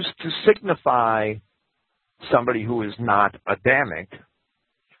used to signify somebody who is not Adamic,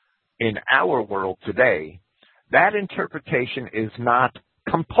 in our world today, that interpretation is not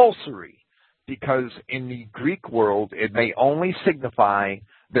compulsory, because in the Greek world, it may only signify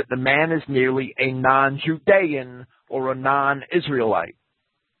that the man is merely a non-Judean or a non-Israelite.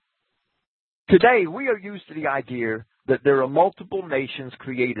 Today, we are used to the idea that there are multiple nations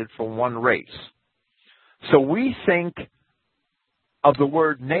created from one race. So we think of the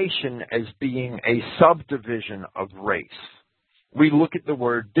word nation as being a subdivision of race. We look at the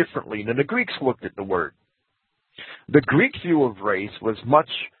word differently than the Greeks looked at the word. The Greek view of race was much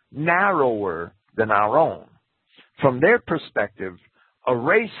narrower than our own. From their perspective, a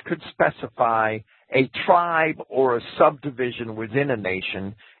race could specify a tribe or a subdivision within a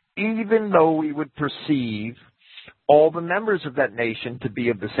nation, even though we would perceive all the members of that nation to be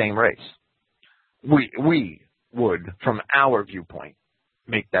of the same race. We would, from our viewpoint,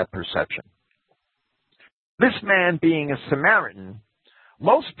 make that perception. This man, being a Samaritan,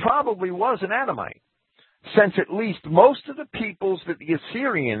 most probably was an Adamite, since at least most of the peoples that the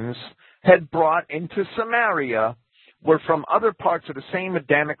Assyrians had brought into Samaria were from other parts of the same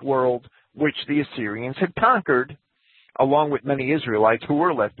Adamic world which the Assyrians had conquered, along with many Israelites who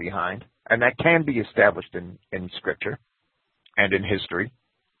were left behind, and that can be established in Scripture and in history.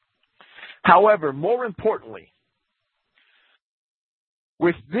 However, more importantly,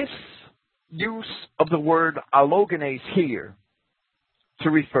 with this use of the word allogenes here to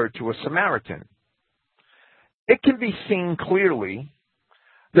refer to a Samaritan, it can be seen clearly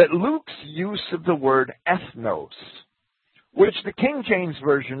that Luke's use of the word ethnos, which the King James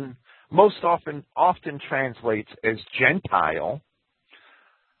Version most often translates as Gentile,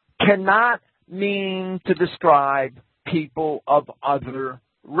 cannot mean to describe people of other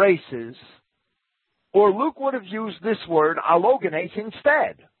races, or Luke would have used this word allogenes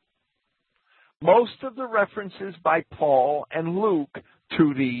instead. Most of the references by Paul and Luke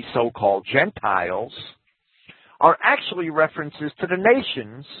to the so-called Gentiles are actually references to the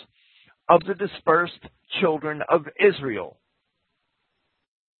nations of the dispersed children of Israel.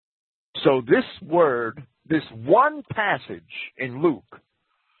 So this word, this one passage in Luke,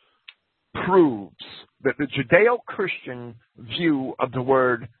 proves that the Judeo-Christian view of the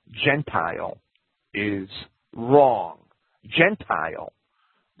word Gentile is wrong. Gentile.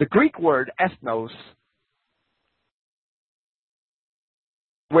 The Greek word ethnos,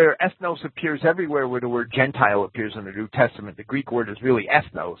 where ethnos appears everywhere where the word Gentile appears in the New Testament, the Greek word is really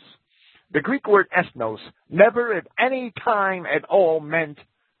ethnos. The Greek word ethnos never at any time at all meant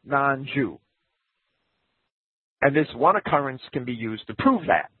non-Jew. And this one occurrence can be used to prove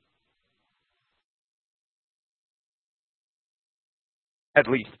that. At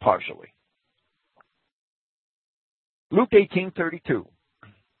least partially. Luke 18:32.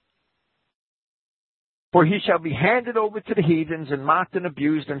 For he shall be handed over to the heathens, and mocked and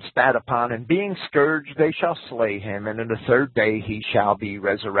abused and spat upon, and being scourged they shall slay him, and in the third day he shall be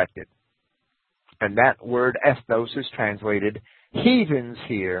resurrected. And that word ethnos is translated heathens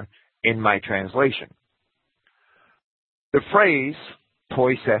here in my translation. The phrase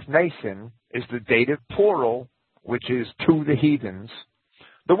tois ethnasin is the dative plural, which is to the heathens.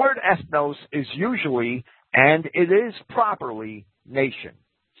 The word ethnos is usually, and it is properly, nation.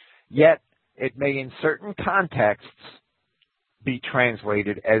 Yet, it may in certain contexts be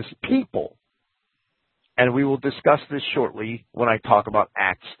translated as people. And we will discuss this shortly when I talk about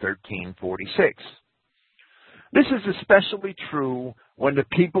Acts 13:46. This is especially true when the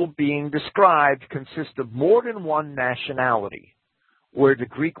people being described consist of more than one nationality, where the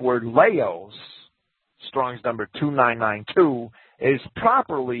Greek word laos, Strong's number 2992, is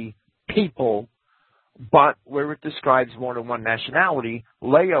properly people, but where it describes more than one nationality,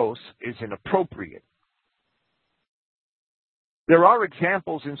 laos is inappropriate. There are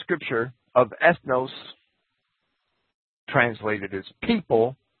examples in Scripture of ethnos translated as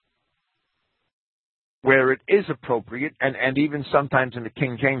people, where it is appropriate, and even sometimes in the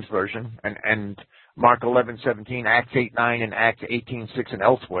King James Version, and Mark 11:17, Acts 8:9, and Acts 18:6, and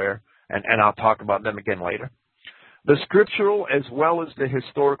elsewhere, and I'll talk about them again later. The scriptural as well as the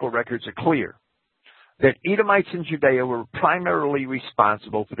historical records are clear that Edomites in Judea were primarily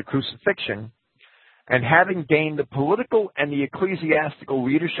responsible for the crucifixion, and having gained the political and the ecclesiastical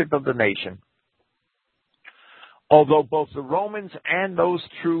leadership of the nation, although both the Romans and those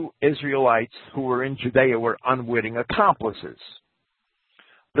true Israelites who were in Judea were unwitting accomplices.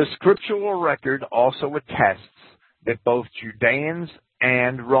 The scriptural record also attests that both Judeans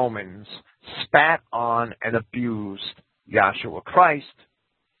and Romans spat on and abused Yahshua Christ,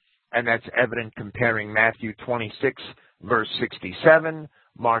 and that's evident comparing Matthew 26, verse 67,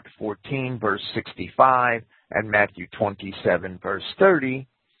 Mark 14, verse 65, and Matthew 27, verse 30,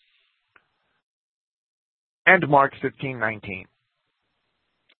 and Mark 15:19.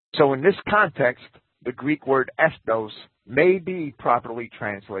 So in this context, the Greek word ethnos may be properly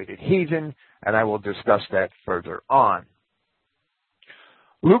translated heathen, and I will discuss that further on.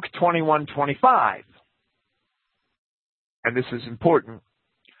 Luke 21:25, and this is important,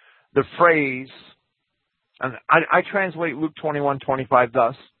 the phrase, and I translate Luke 21:25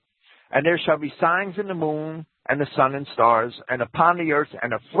 thus, and there shall be signs in the moon and the sun and stars, and upon the earth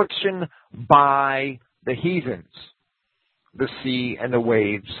an affliction by the heathens, the sea and the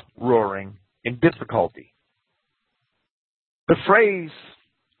waves roaring in difficulty. The phrase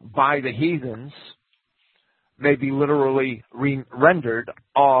by the heathens may be literally rendered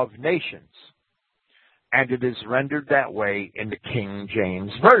of nations, and it is rendered that way in the King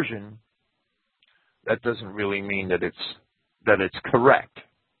James Version. That doesn't really mean that it's correct.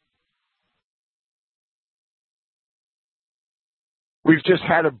 We've just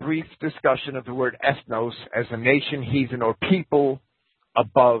had a brief discussion of the word ethnos as a nation, heathen, or people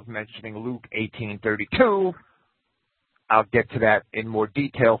above mentioning Luke 18:32. I'll get to that in more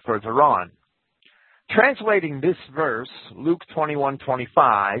detail further on. Translating this verse, Luke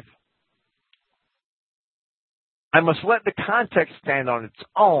 21:25, I must let the context stand on its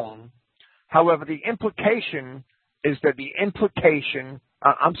own. However, the implication is that the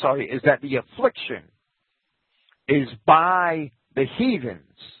affliction is by the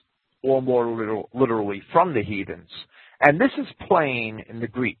heathens, or more literally from the heathens. And this is plain in the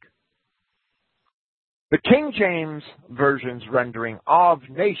Greek. The King James Version's rendering of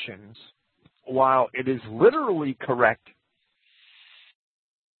nations, while it is literally correct,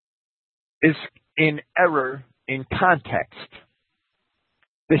 is in error in context.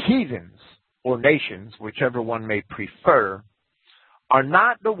 The heathens, or nations, whichever one may prefer, are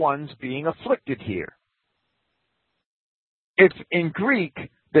not the ones being afflicted here. If in Greek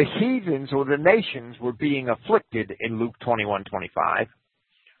the heathens or the nations were being afflicted in Luke 21:25,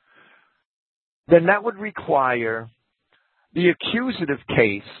 then that would require the accusative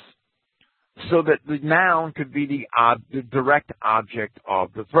case so that the noun could be the direct object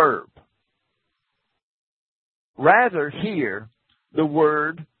of the verb. Rather, here, the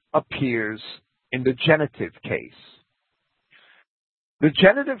word appears in the genitive case. The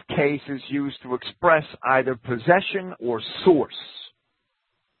genitive case is used to express either possession or source.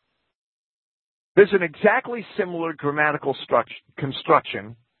 There's an exactly similar grammatical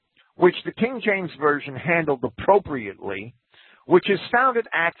construction, which the King James Version handled appropriately, which is found in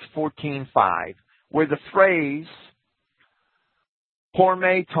Acts 14:5, where the phrase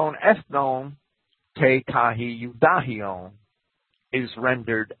 "Porme ton ethnon te kahi Judahion" is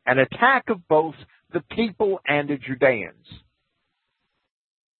rendered an attack of both the people and the Judeans,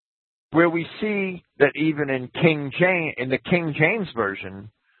 where we see that even in the King James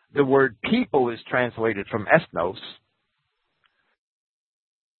Version, the word people is translated from ethnos.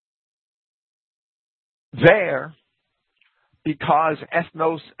 There, because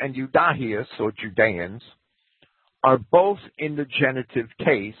ethnos and Judahius, or Judeans, are both in the genitive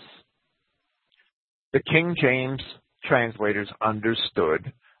case, the King James translators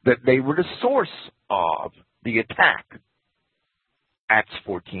understood that they were the source of the attack. Acts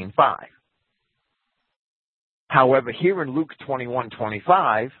 14:5. However, here in Luke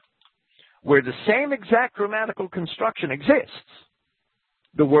 21:25, where the same exact grammatical construction exists,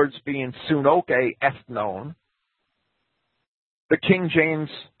 the words being sunoke ethnon, the King James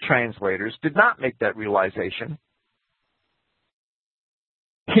translators did not make that realization.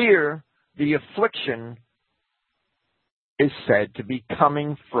 Here, the affliction is said to be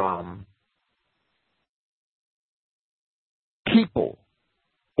coming from people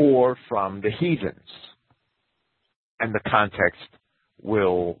or from the heathens. And the context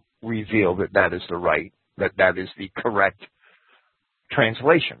will reveal that that is the correct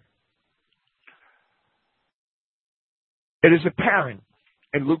translation. It is apparent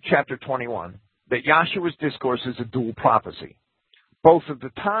in Luke chapter 21 that Yahshua's discourse is a dual prophecy, both of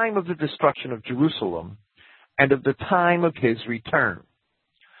the time of the destruction of Jerusalem and of the time of his return.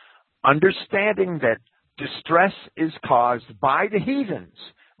 Understanding that distress is caused by the heathens,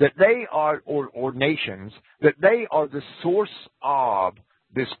 that they are, or nations, that they are the source of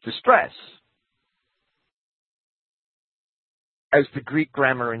this distress, as the Greek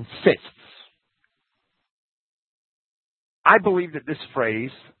grammar insists. I believe that this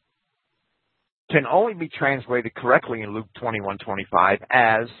phrase can only be translated correctly in Luke 21:25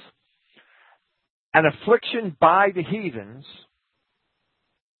 as an affliction by the heathens,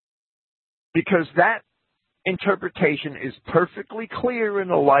 because that interpretation is perfectly clear in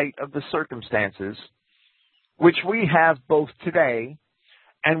the light of the circumstances which we have both today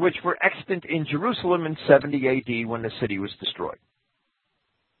and which were extant in Jerusalem in 70 AD when the city was destroyed.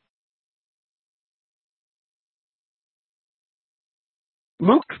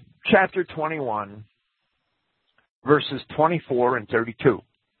 Luke chapter 21, verses 24 and 32.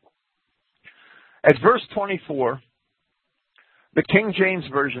 At verse 24, the King James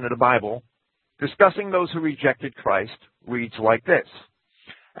Version of the Bible, discussing those who rejected Christ, reads like this: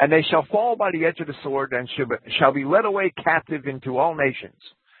 "And they shall fall by the edge of the sword, and shall be led away captive into all nations.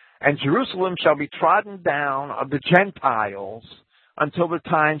 And Jerusalem shall be trodden down of the Gentiles until the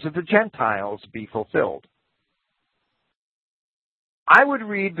times of the Gentiles be fulfilled." I would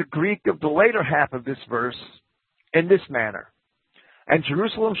read the Greek of the later half of this verse in this manner: "And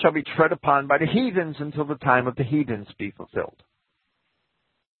Jerusalem shall be tread upon by the heathens until the time of the heathens be fulfilled."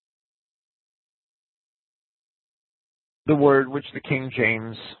 The word which the King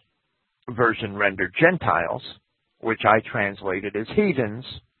James Version rendered Gentiles, which I translated as heathens,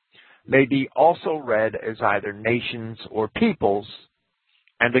 may be also read as either nations or peoples,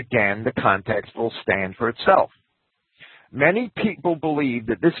 and again the context will stand for itself. Many people believe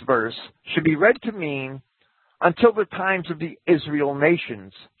that this verse should be read to mean until the times of the Israel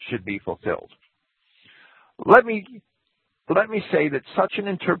nations should be fulfilled. Let me say that such an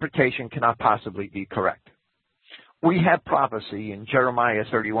interpretation cannot possibly be correct. We have prophecy in Jeremiah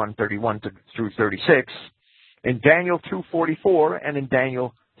 31:31 through 36, in Daniel 2:44, and in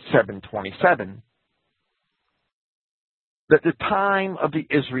Daniel 7:27, that the time of the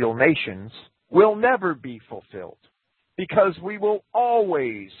Israel nations will never be fulfilled, because we will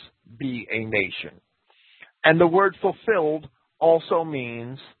always be a nation. And the word fulfilled also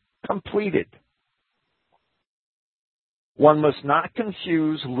means completed. One must not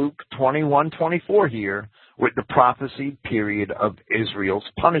confuse Luke 21:24 here with the prophesied period of Israel's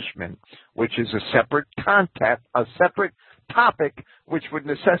punishment, which is a separate topic which would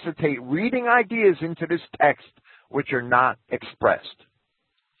necessitate reading ideas into this text which are not expressed.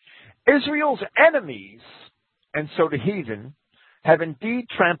 Israel's enemies, and so the heathen, have indeed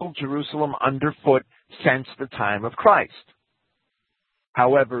trampled Jerusalem underfoot since the time of Christ.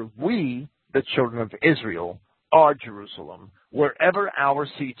 However, we, the children of Israel, are Jerusalem, wherever our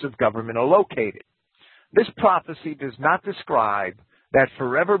seats of government are located. This prophecy does not describe that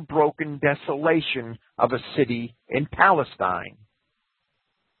forever broken desolation of a city in Palestine.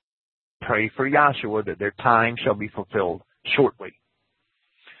 Pray for Yahshua that their time shall be fulfilled shortly.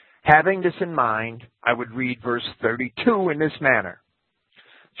 Having this in mind, I would read verse 32 in this manner.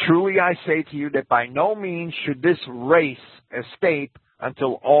 Truly I say to you that by no means should this race escape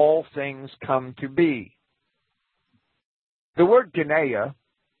until all things come to be. The word Genea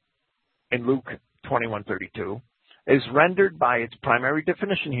in Luke 21:32 is rendered by its primary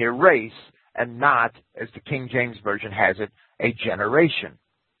definition here, race, and not, as the King James Version has it, a generation.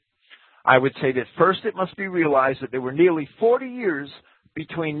 I would say that first it must be realized that there were nearly 40 years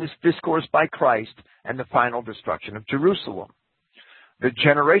between this discourse by Christ and the final destruction of Jerusalem. The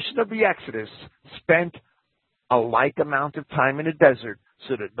generation of the Exodus spent a like amount of time in the desert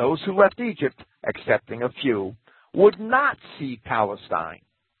so that those who left Egypt, excepting a few, would not see Palestine.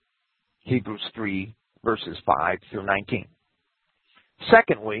 Hebrews 3, verses 5 through 19.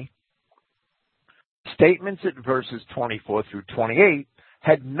 Secondly, statements at verses 24 through 28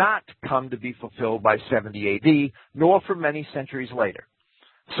 had not come to be fulfilled by 70 AD, nor for many centuries later.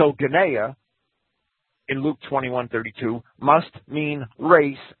 So Genea, in Luke 21:32, must mean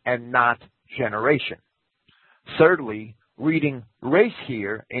race and not generation. Thirdly, reading race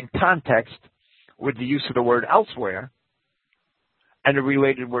here in context with the use of the word elsewhere and the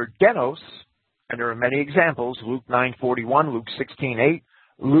related word genos, and there are many examples, Luke 9:41, Luke 16:8,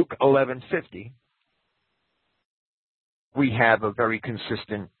 Luke 11:50, we have a very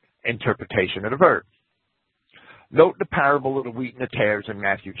consistent interpretation of the verb. Note the parable of the wheat and the tares in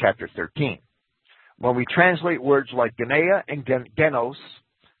Matthew chapter 13. When we translate words like Genea and genos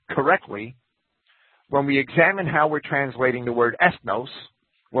correctly, when we examine how we're translating the word ethnos,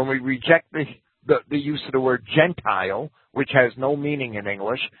 when we reject the use of the word Gentile, which has no meaning in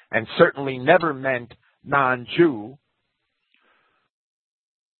English and certainly never meant non-Jew,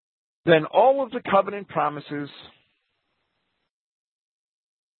 then all of the covenant promises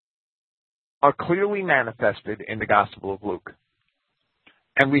are clearly manifested in the Gospel of Luke.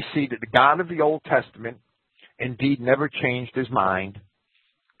 And we see that the God of the Old Testament indeed never changed his mind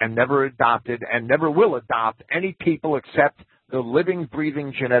and never adopted and never will adopt any people except the living,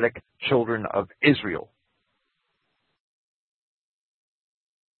 breathing, genetic children of Israel.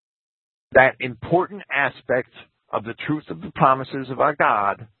 That important aspect of the truth of the promises of our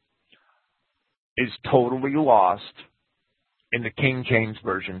God is totally lost in the King James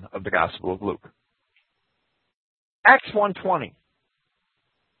Version of the Gospel of Luke. Acts 1:20.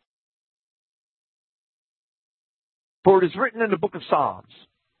 For it is written in the book of Psalms,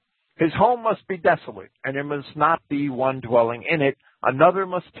 his home must be desolate, and there must not be one dwelling in it. Another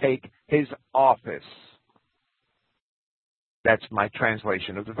must take his office. That's my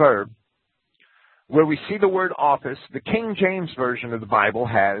translation of the verb. Where we see the word office, the King James Version of the Bible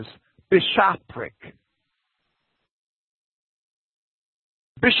has bishopric.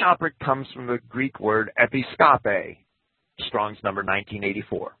 Bishopric comes from the Greek word episkope, Strong's number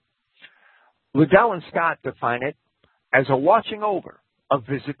 1984. Liddell and Scott define it as a watching over, a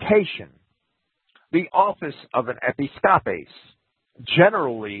visitation, the office of an episkopos,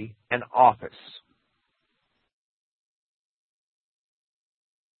 generally an office.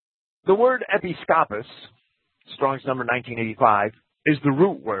 The word episkopos, Strong's number 1985, is the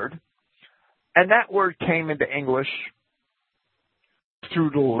root word, and that word came into English through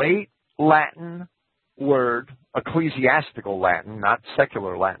the late Latin word, ecclesiastical Latin, not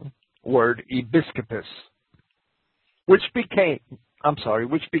secular Latin, word episcopus,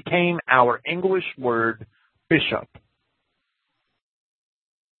 which became our English word bishop.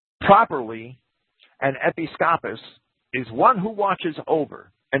 Properly, an episcopus is one who watches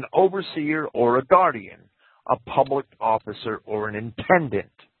over, an overseer or a guardian, a public officer or an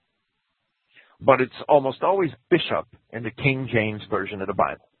intendant. But it's almost always bishop in the King James Version of the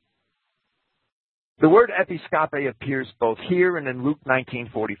Bible. The word episcope appears both here and in Luke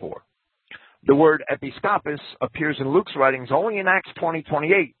 19:44. The word episcopus appears in Luke's writings only in Acts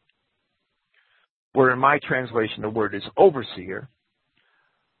 20:28, where in my translation the word is overseer.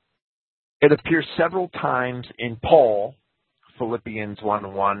 It appears several times in Paul, Philippians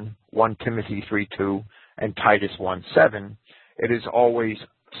 1:1, 1 Timothy 3:2, and Titus 1:7. It is always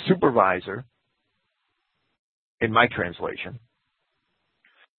supervisor in my translation.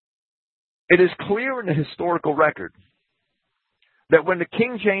 It is clear in the historical record that when the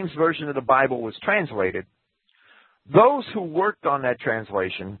King James Version of the Bible was translated, those who worked on that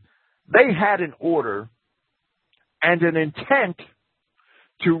translation, they had an order and an intent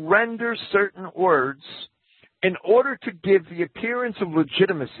to render certain words in order to give the appearance of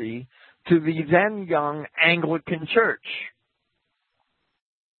legitimacy to the then young Anglican Church.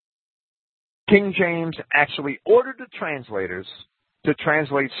 King James actually ordered the translators to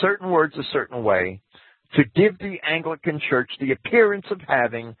translate certain words a certain way to give the Anglican Church the appearance of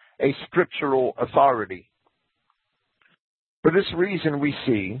having a scriptural authority. For this reason, we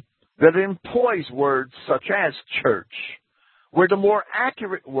see that it employs words such as church, where the more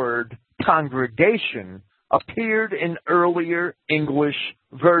accurate word congregation appeared in earlier English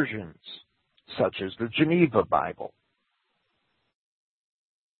versions, such as the Geneva Bible.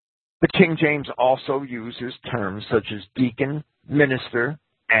 The King James also uses terms such as deacon, minister,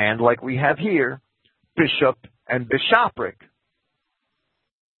 and, like we have here, bishop and bishopric,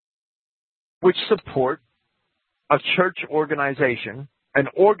 which support a church organization, an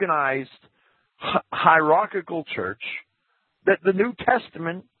organized hierarchical church that the New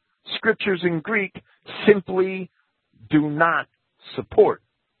Testament scriptures in Greek simply do not support.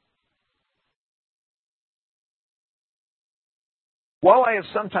 While I have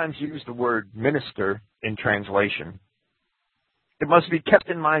sometimes used the word minister in translation, it must be kept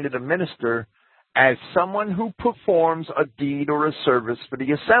in mind that a minister, as someone who performs a deed or a service for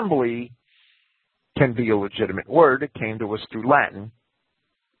the assembly, can be a legitimate word. It came to us through Latin.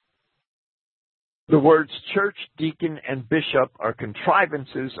 The words church, deacon, and bishop are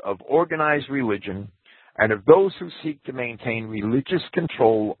contrivances of organized religion and of those who seek to maintain religious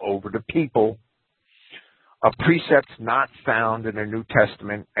control over the people, a precept not found in the New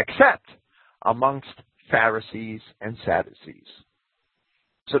Testament except amongst Pharisees and Sadducees.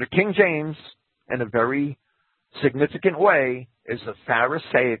 So the King James, in a very significant way, is a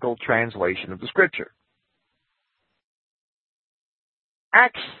Pharisaical translation of the Scripture.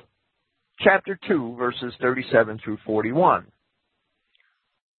 Acts chapter 2, verses 37 through 41.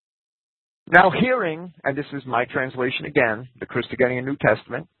 Now hearing, and this is my translation again, the Christogenea New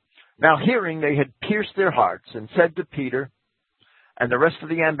Testament, now hearing they had pierced their hearts and said to Peter and the rest of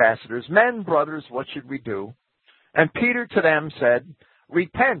the ambassadors, Men, brothers, what should we do? And Peter to them said,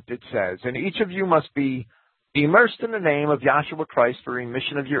 Repent, it says, and each of you must be immersed in the name of Yahshua Christ for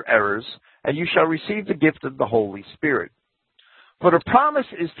remission of your errors, and you shall receive the gift of the Holy Spirit. For the promise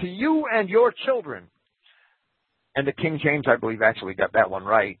is to you and your children. And the King James, I believe, actually got that one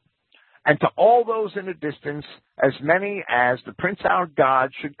right. And to all those in the distance, as many as the Prince our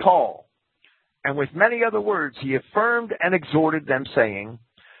God should call. And with many other words, he affirmed and exhorted them, saying,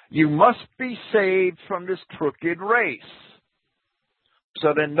 You must be saved from this crooked race.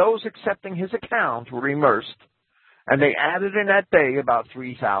 So then those accepting his account were immersed, and they added in that day about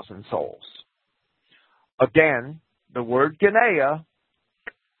 3,000 souls. Again, the word Genea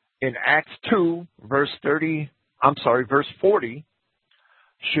in Acts 2, verse 40,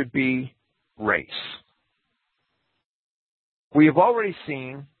 should be race. We have already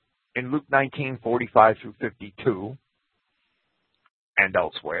seen in Luke 19:45 through 52 and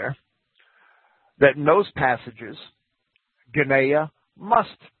elsewhere that in those passages, Genea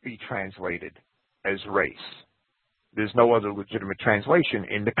must be translated as race. There's no other legitimate translation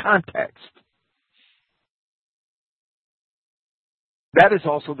in the context. That is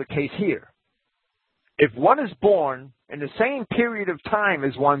also the case here. If one is born in the same period of time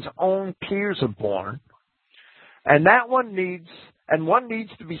as one's own peers are born, and one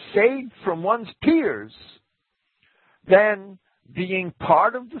needs to be saved from one's peers, then being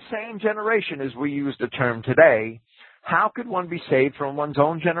part of the same generation, as we use the term today, how could one be saved from one's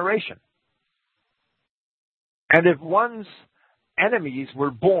own generation? And if one's enemies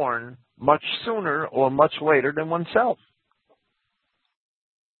were born much sooner or much later than oneself.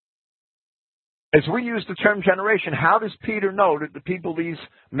 As we use the term generation, how does Peter know that the people these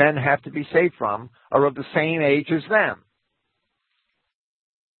men have to be saved from are of the same age as them?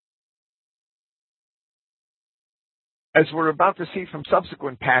 As we're about to see from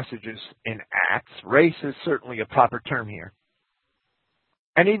subsequent passages in Acts, race is certainly a proper term here.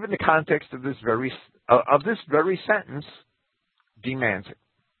 And even the context of this very sentence demands it.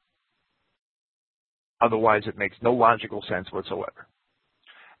 Otherwise, it makes no logical sense whatsoever.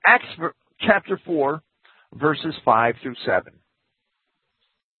 Acts chapter 4, verses 5 through 7.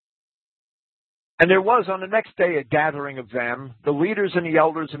 And there was on the next day a gathering of them, the leaders and the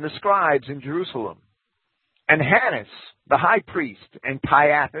elders and the scribes in Jerusalem. And Hannas, the high priest, and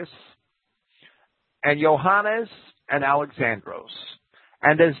Caiaphas, and Johannes, and Alexandros,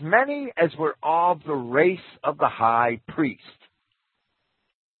 and as many as were of the race of the high priest.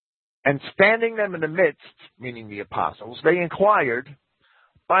 And standing them in the midst, meaning the apostles, they inquired,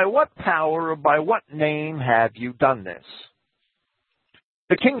 by what power or by what name have you done this?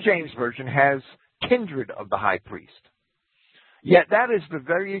 The King James Version has kindred of the high priest. Yet that is the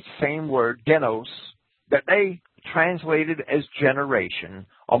very same word, genos, that they translated as generation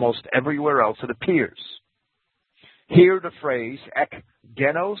almost everywhere else it appears. Here the phrase ek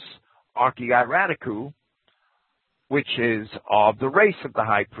genos archieraticou, which is of the race of the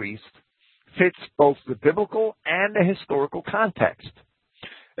high priest, fits both the biblical and the historical context,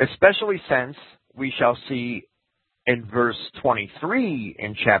 especially since we shall see in verse 23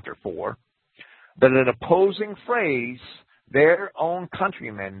 in chapter 4 that an opposing phrase, their own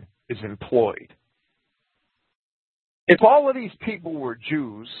countrymen, is employed. If all of these people were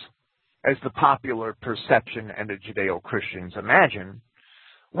Jews, as the popular perception and the Judeo-Christians imagine,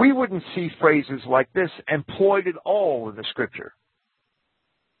 we wouldn't see phrases like this employed at all in the Scripture.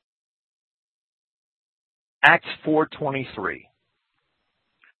 Acts 4:23.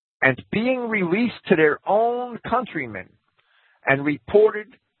 And being released to their own countrymen and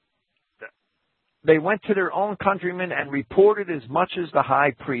reported, they went to their own countrymen and reported as much as the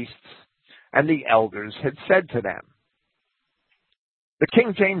high priests and the elders had said to them. The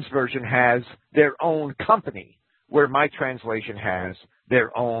King James Version has their own company, where my translation has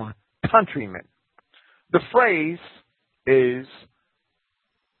their own countrymen. The phrase is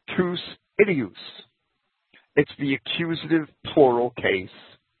tous idios. It's the accusative plural case.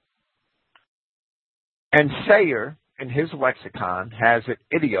 And Sayer, in his lexicon, has it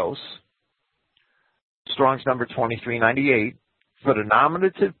idios, Strong's number 2398, for the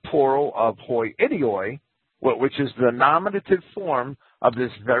nominative plural of hoi idioi, which is the nominative form of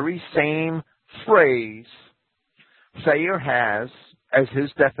this very same phrase. Sayer has, as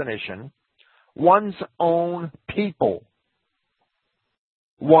his definition, one's own people,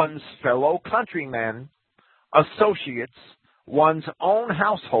 one's fellow countrymen, associates, one's own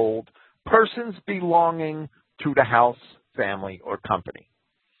household, persons belonging to the house, family, or company.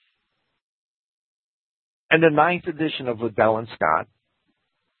 And the 9th edition of Liddell and Scott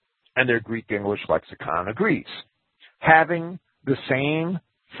and their Greek-English lexicon agrees, having the same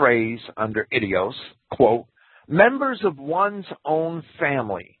phrase under idios, quote, members of one's own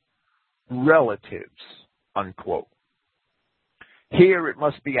family, relatives, unquote. Here it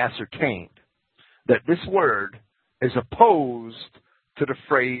must be ascertained that this word is opposed to the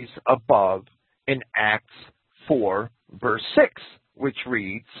phrase above in Acts 4, verse 6, which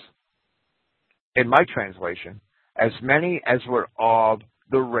reads, in my translation, as many as were of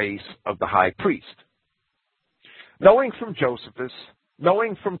the race of the high priest. Knowing from Josephus,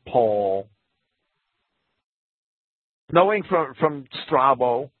 knowing from Paul, knowing from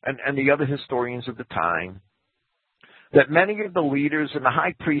Strabo and the other historians of the time, that many of the leaders and the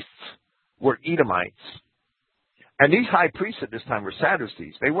high priests were Edomites. And these high priests at this time were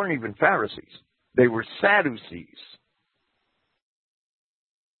Sadducees. They weren't even Pharisees. They were Sadducees.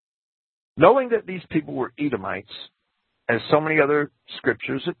 Knowing that these people were Edomites, as so many other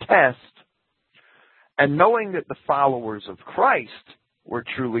scriptures attest, and knowing that the followers of Christ were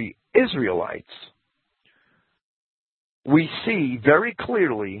truly Israelites, we see very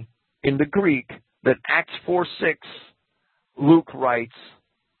clearly in the Greek that Acts 4:6, Luke writes,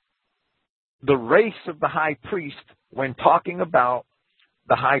 the race of the high priest, when talking about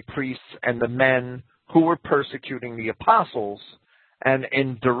the high priests and the men who were persecuting the apostles, and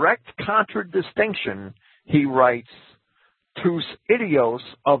in direct contradistinction, he writes, tous idios,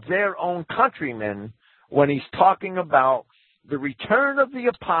 of their own countrymen, when he's talking about the return of the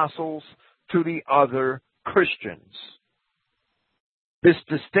apostles to the other Christians. This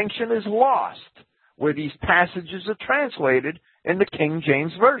distinction is lost where these passages are translated in the King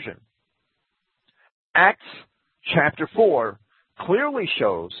James Version. Acts chapter 4 clearly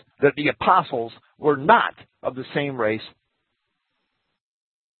shows that the apostles were not of the same race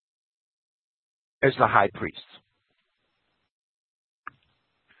as the high priests.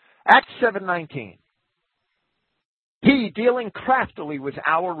 Acts 7:19. He, dealing craftily with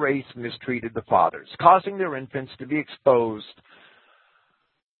our race, mistreated the fathers, causing their infants to be exposed,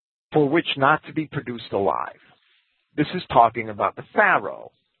 for which not to be produced alive. This is talking about the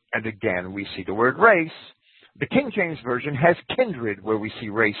Pharaoh. And again, we see the word race. The King James Version has kindred, where we see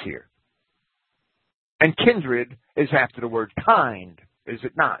race here. And kindred is after the word kind, is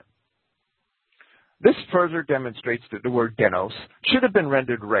it not? This further demonstrates that the word genos should have been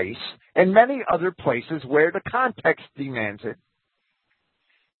rendered race in many other places where the context demands it.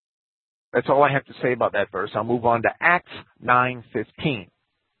 That's all I have to say about that verse. I'll move on to Acts 9:15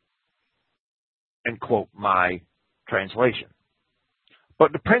 and quote my translation.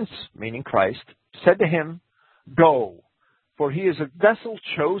 But the prince, meaning Christ, said to him, "Go, for he is a vessel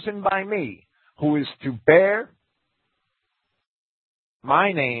chosen by me, who is to bear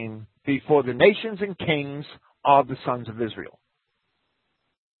my name before the nations and kings of the sons of Israel."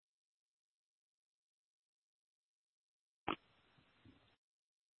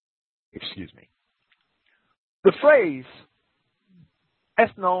 Excuse me. The phrase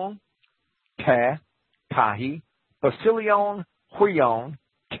ethnon te kahi basilion huion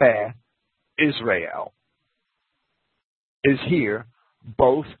te Israel is here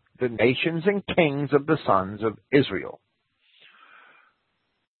both the nations and kings of the sons of Israel.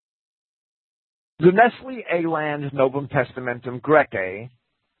 The Nestle Aland Novum Testamentum Graece,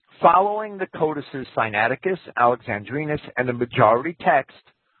 following the codices Sinaiticus, Alexandrinus, and the majority text,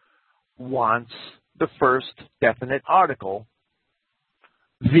 wants the first definite article,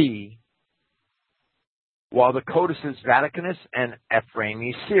 the, while the codices Vaticanus and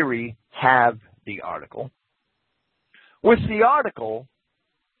Ephraemi Syri have the article. With the article,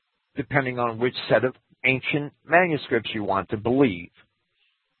 depending on which set of ancient manuscripts you want to believe,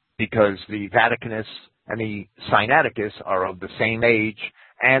 because the Vaticanus and the Sinaiticus are of the same age,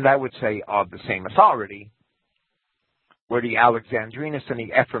 and I would say of the same authority, where the Alexandrinus and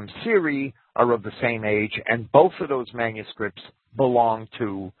the Ephraim Syri are of the same age, and both of those manuscripts belong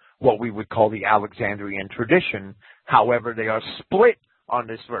to what we would call the Alexandrian tradition. However, they are split on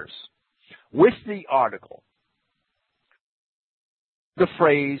this verse. With the article, the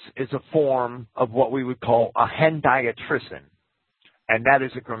phrase is a form of what we would call a hendiatricin, and that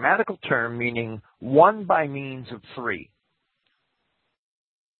is a grammatical term meaning one by means of three,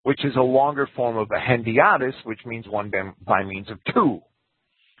 which is a longer form of a hendiatus, which means one by means of two.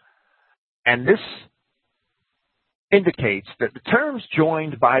 And this indicates that the terms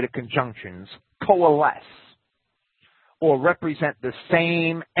joined by the conjunctions coalesce or represent the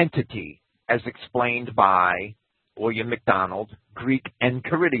same entity as explained by William MacDonald, Greek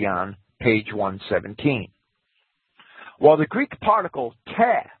Enchiridion, page 117. While the Greek particle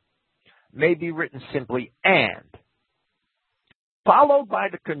te may be written simply and, followed by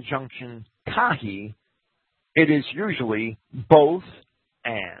the conjunction kahi, it is usually both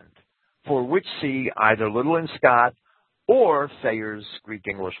and, for which see either Little and Scott or Thayer's Greek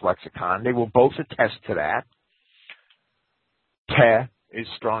English Lexicon. They will both attest to that. Te is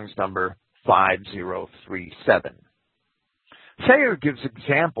Strong's number 5037. Thayer gives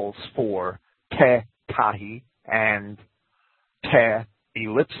examples for te kahi and te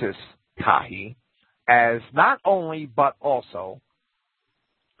ellipsis kahi as not only but also,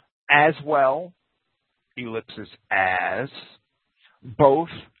 as well, ellipsis as, both,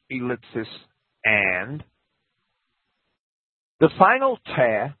 ellipsis and. The final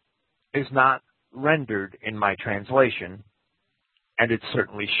te is not rendered in my translation, and it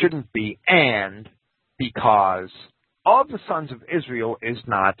certainly shouldn't be and, because of the sons of Israel is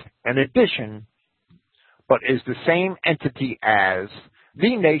not an addition, but is the same entity as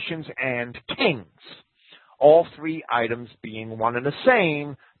the nations and kings, all three items being one and the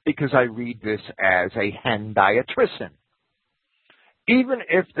same, because I read this as a hendiatricin. Even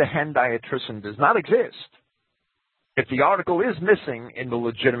if the hendiatricin does not exist, if the article is missing in the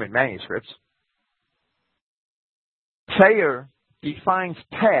legitimate manuscripts, Thayer defines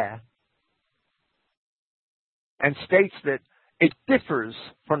te and states that it differs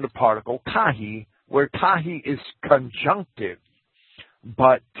from the particle kahi, where kahi is conjunctive,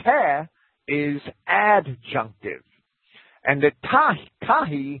 but te is adjunctive, and that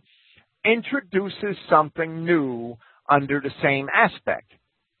kahi introduces something new under the same aspect,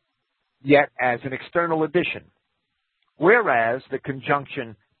 yet as an external addition, whereas the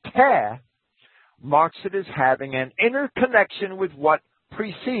conjunction te marks it as having an inner connection with what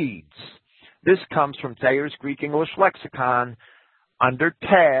precedes, This comes from Thayer's Greek English Lexicon under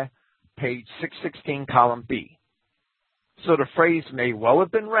te, page 616, column B. So the phrase may well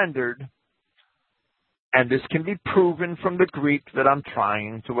have been rendered, and this can be proven from the Greek that I'm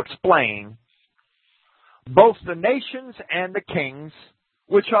trying to explain, both the nations and the kings,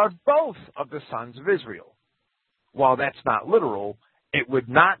 which are both of the sons of Israel. While that's not literal, it would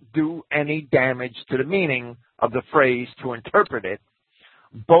not do any damage to the meaning of the phrase to interpret it.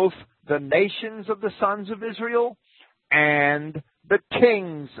 Both the nations of the sons of Israel and the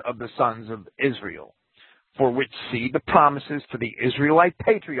kings of the sons of Israel, for which see the promises to the Israelite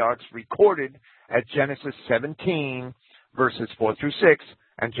patriarchs recorded at Genesis 17, verses 4 through 6,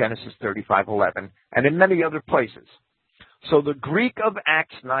 and Genesis 35:11, and in many other places. So the Greek of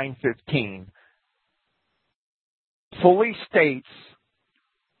Acts 9:15 fully states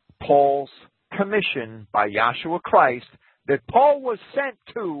Paul's commission by Yahshua Christ that Paul was sent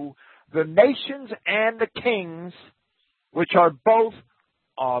to the nations and the kings, which are both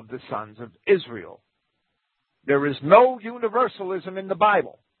of the sons of Israel. There is no universalism in the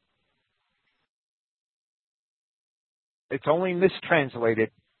Bible. It's only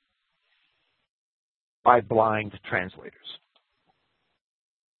mistranslated by blind translators.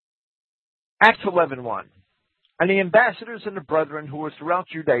 Acts 11:1. And the ambassadors and the brethren who were throughout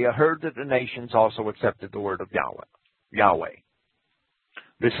Judea heard that the nations also accepted the word of Yahweh.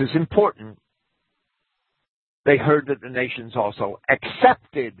 This is important. They heard that the nations also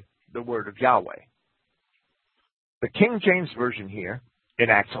accepted the word of Yahweh. The King James Version here, in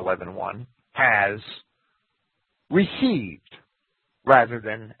Acts 11:1, has received rather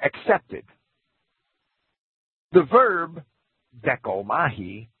than accepted. The verb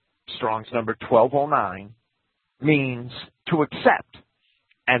dekomahi, Strong's number 1209, means to accept,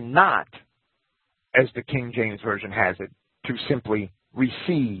 and not, as the King James Version has it, to simply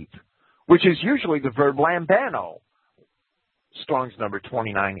receive, which is usually the verb lambano, Strong's number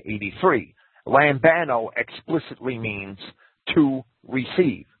 2983. Lambano explicitly means to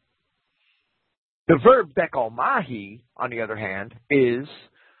receive. The verb dekomahi, on the other hand, is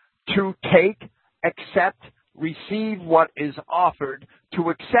to take, accept, receive what is offered, to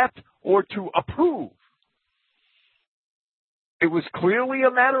accept or to approve. It was clearly a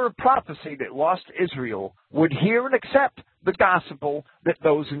matter of prophecy that lost Israel would hear and accept the gospel that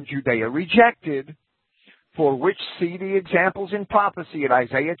those in Judea rejected, for which see the examples in prophecy at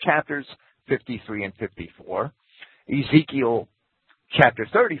Isaiah chapters 53 and 54, Ezekiel chapter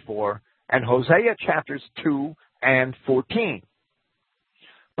 34, and Hosea chapters 2 and 14.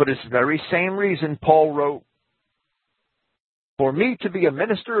 For this very same reason, Paul wrote, "For me to be a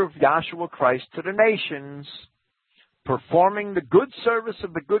minister of Yahshua Christ to the nations, performing the good service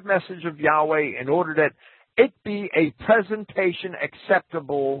of the good message of Yahweh in order that it be a presentation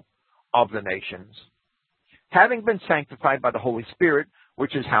acceptable of the nations, having been sanctified by the Holy Spirit,"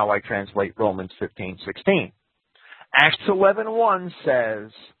 which is how I translate Romans 15:16. Acts 11:1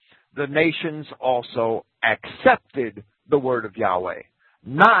 says, the nations also accepted the word of Yahweh,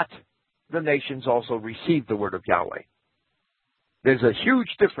 not the nations also received the word of Yahweh. There's a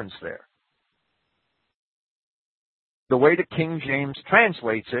huge difference there. The way the King James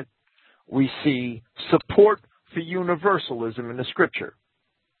translates it, we see support for universalism in the Scripture.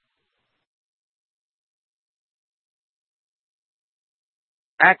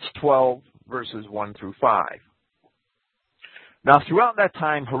 Acts 12, verses 1 through 5. Now throughout that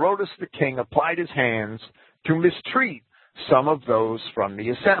time, Herodes the king applied his hands to mistreat some of those from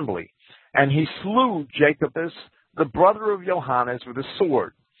the assembly, and he slew Jacobus, the brother of Johannes, with a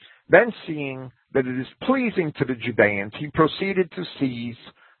sword. Then, seeing that it is pleasing to the Judeans, he proceeded to seize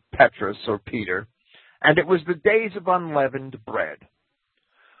Petrus, or Peter, and it was the days of unleavened bread,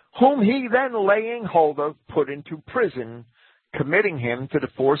 whom he then, laying hold of, put into prison, committing him to the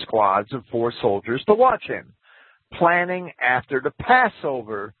 4 squads of 4 soldiers to watch him, planning after the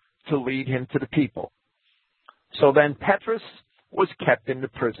Passover to lead him to the people. So then Petrus was kept in the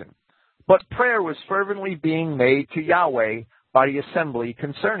prison, but prayer was fervently being made to Yahweh by the assembly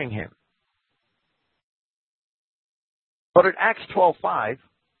concerning him. But at Acts 12:5,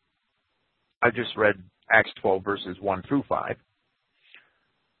 I just read Acts 12 verses 1 through 5.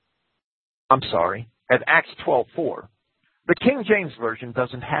 I'm sorry, at Acts 12:4, the King James Version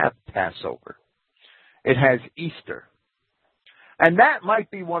doesn't have Passover. It has Easter. And that might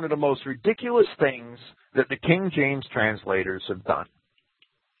be one of the most ridiculous things that the King James translators have done,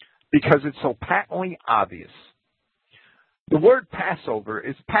 because it's so patently obvious. The word Passover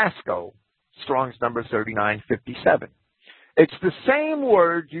is Pasco, Strong's number 3957. It's the same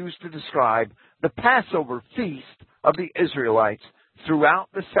word used to describe the Passover feast of the Israelites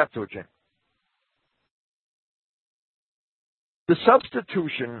throughout the Septuagint. The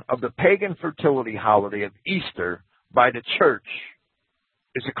substitution of the pagan fertility holiday of Easter by the church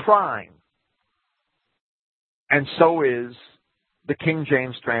is a crime. And so is the King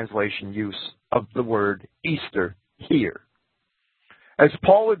James translation use of the word Easter here. As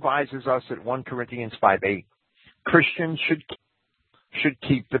Paul advises us at 1 Corinthians 5:8, Christians should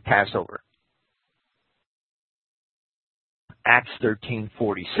keep the Passover. Acts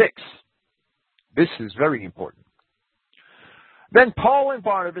 13:46. This is very important. Then Paul and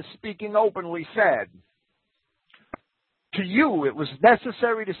Barnabas, speaking openly, said, "To you it was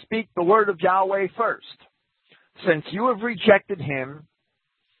necessary to speak the word of Yahweh first. Since you have rejected him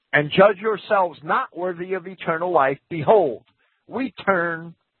and judge yourselves not worthy of eternal life, behold, we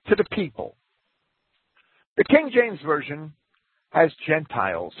turn to the people." The King James Version has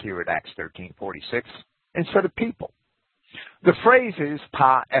Gentiles here at Acts 13:46 instead of people. The phrase is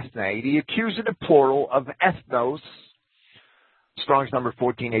ta ethne, the accusative plural of ethnos, Strong's number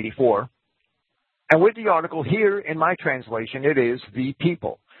 1484. And with the article here in my translation, it is the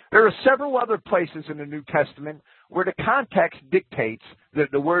people. There are several other places in the New Testament where the context dictates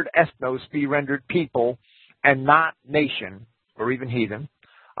that the word ethnos be rendered people and not nation or even heathen.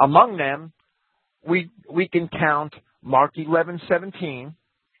 Among them, we can count Mark 11:17,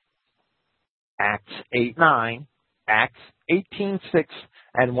 Acts 8:9, Acts 18:6,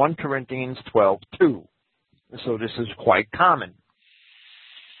 and 1 Corinthians 12:2. So this is quite common.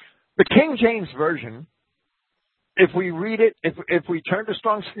 The King James Version, if we read it, if we turn to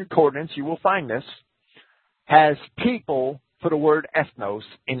Strong's Concordance, you will find this, has people for the word ethnos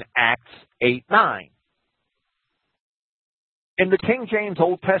in Acts 8:9. In the King James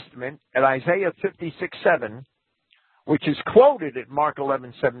Old Testament, at Isaiah 56:7, which is quoted at Mark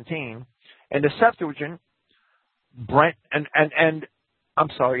 11:17, in the Septuagint, in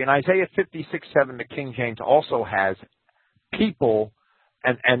Isaiah 56:7, the King James also has people,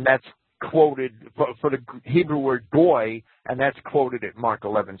 and that's quoted for the Hebrew word goy, and that's quoted at Mark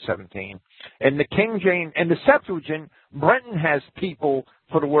 11:17. In the King James, in the Septuagint, Brenton has people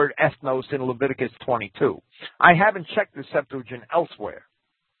for the word ethnos in Leviticus 22. I haven't checked the Septuagint elsewhere.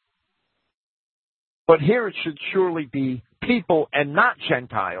 But here it should surely be people and not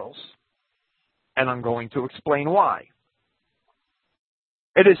Gentiles, and I'm going to explain why.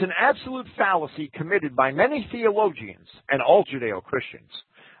 It is an absolute fallacy committed by many theologians and all Judeo-Christians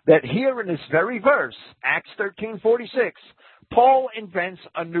that here in this very verse, Acts 13:46, Paul invents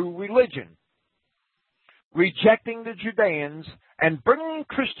a new religion, rejecting the Judeans and bringing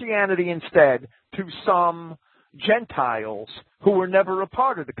Christianity instead to some Gentiles who were never a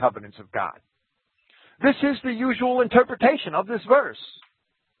part of the covenants of God. This is the usual interpretation of this verse.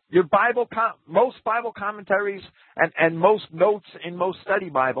 Your most Bible commentaries and most notes in most study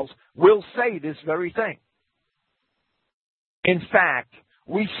Bibles will say this very thing. In fact,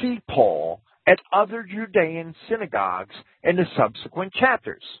 we see Paul at other Judean synagogues in the subsequent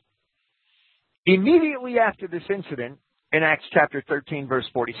chapters. Immediately after this incident, in Acts chapter 13, verse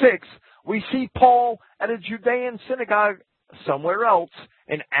 46, we see Paul at a Judean synagogue somewhere else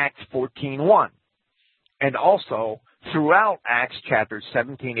in Acts 14:1, and also throughout Acts chapters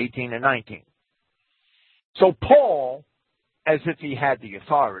 17, 18, and 19. So Paul, as if he had the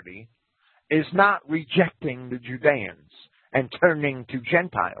authority, is not rejecting the Judeans and turning to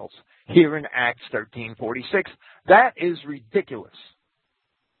Gentiles here in Acts 13:46. That is ridiculous.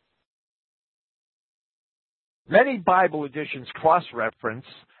 Many Bible editions cross-reference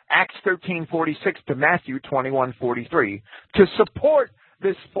Acts 13:46 to Matthew 21:43 to support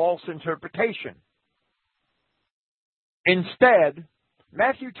this false interpretation. Instead,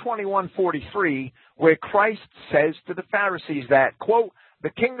 Matthew 21:43, where Christ says to the Pharisees that, quote, "The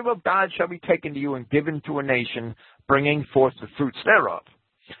kingdom of God shall be taken to you and given to a nation, bringing forth the fruits thereof."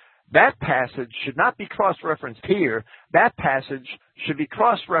 That passage should not be cross-referenced here. That passage should be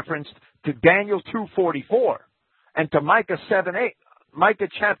cross-referenced to Daniel 2:44 and to Micah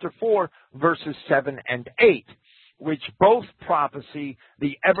chapter 4, verses 7 and 8. Which both prophesy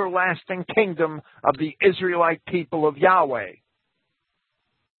the everlasting kingdom of the Israelite people of Yahweh.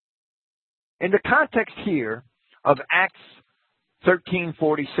 In the context here of Acts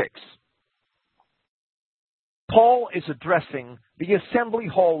 13:46, Paul is addressing the assembly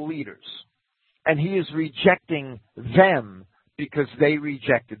hall leaders, and he is rejecting them because they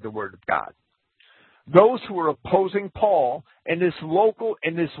rejected the word of God. Those who are opposing Paul in this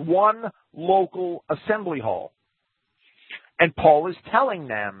one local assembly hall. And Paul is telling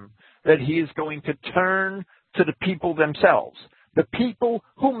them that he is going to turn to the people themselves, the people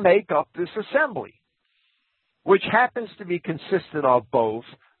who make up this assembly, which happens to be consisted of both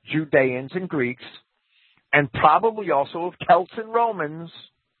Judeans and Greeks, and probably also of Celts and Romans,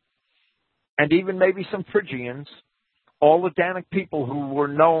 and even maybe some Phrygians, all Adamic people who were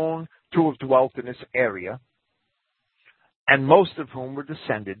known to have dwelt in this area, and most of whom were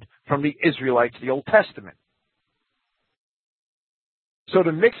descended from the Israelites of the Old Testament. So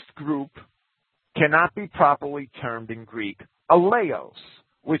the mixed group cannot be properly termed in Greek aleos,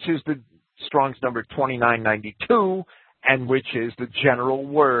 which is the Strong's number 2992, and which is the general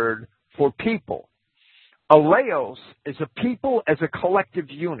word for people. Aleos is a people as a collective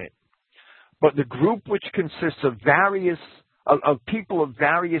unit, but the group which consists of people of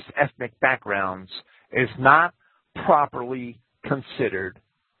various ethnic backgrounds is not properly considered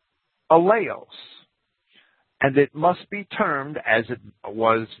aleos. And it must be termed, as it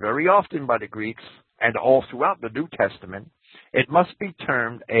was very often by the Greeks and all throughout the New Testament, it must be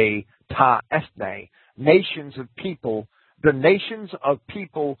termed a ta ethne, nations of people, the nations of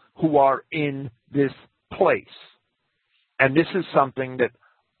people who are in this place. And this is something that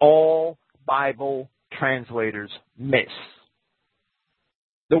all Bible translators miss.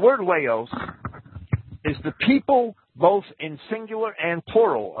 The word laos is the people both in singular and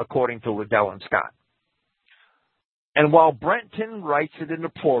plural, according to Liddell and Scott. And while Brenton writes it in the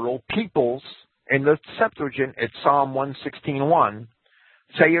plural, peoples, in the Septuagint, it's Psalm 116:1,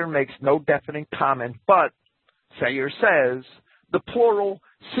 Sayre makes no definite comment, but Sayre says the plural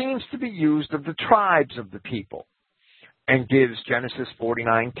seems to be used of the tribes of the people, and gives Genesis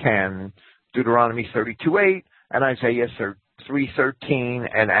 49:10, Deuteronomy 32:8, and Isaiah 3:13,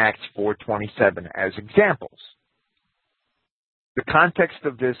 and Acts 4:27 as examples. The context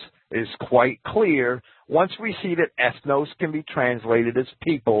of this is quite clear once we see that ethnos can be translated as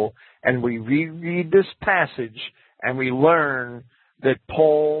people, and we reread this passage and we learn that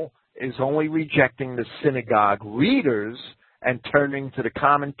Paul is only rejecting the synagogue readers and turning to the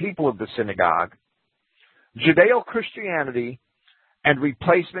common people of the synagogue. Judeo-Christianity and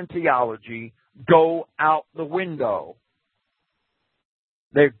replacement theology go out the window.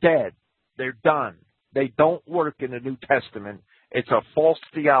 They're dead. They're done. They don't work in the New Testament. It's a false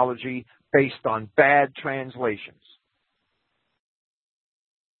theology based on bad translations.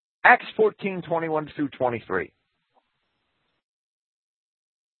 Acts 14:21-23.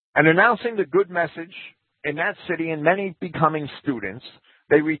 And announcing the good message in that city and many becoming students,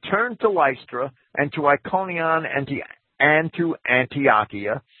 they returned to Lystra and to Iconium and to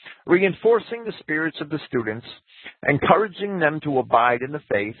Antiochia, reinforcing the spirits of the students, encouraging them to abide in the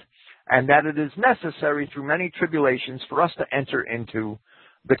faith, and that it is necessary through many tribulations for us to enter into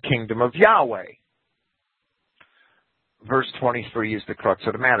the kingdom of Yahweh. Verse 23 is the crux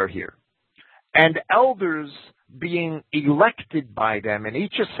of the matter here. And elders being elected by them in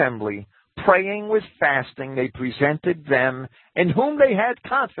each assembly, praying with fasting, they presented them in whom they had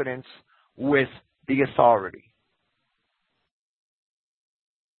confidence with the authority.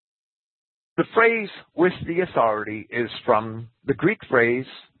 The phrase with the authority is from the Greek phrase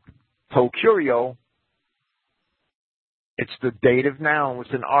to kurio. It's the dative noun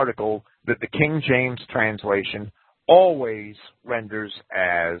with an article that the King James translation always renders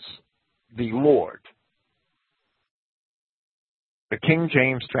as the Lord. The King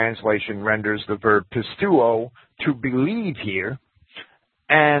James translation renders the verb pistuo, to believe here,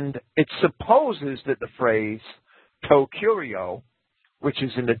 and it supposes that the phrase to kurio, which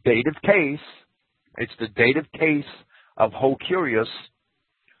is in the dative case, it's the dative case of ho kurios,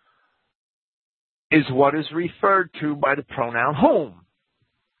 is what is referred to by the pronoun whom.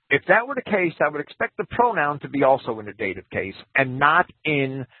 If that were the case, I would expect the pronoun to be also in the dative case and not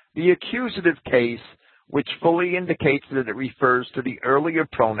in the accusative case, which fully indicates that it refers to the earlier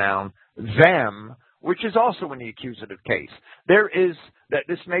pronoun them, which is also in the accusative case.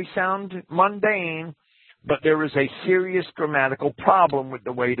 This may sound mundane, but there is a serious grammatical problem with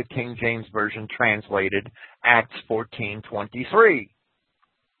the way the King James Version translated Acts 14:23.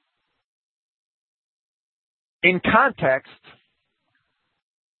 In context,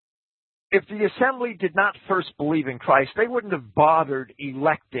 if the assembly did not first believe in Christ, they wouldn't have bothered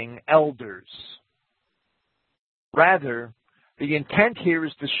electing elders. Rather, the intent here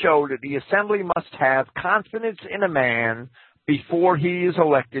is to show that the assembly must have confidence in a man before he is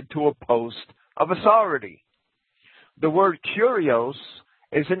elected to a post of authority. The word kurios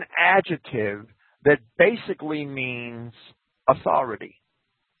is an adjective that basically means authority.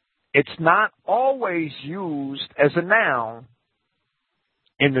 It's not always used as a noun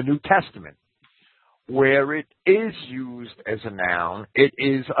in the New Testament. Where it is used as a noun, it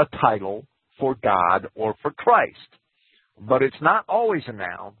is a title for God or for Christ. But it's not always a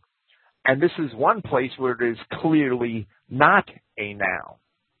noun, and this is one place where it is clearly not a noun.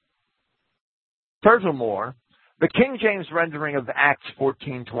 Furthermore, the King James rendering of Acts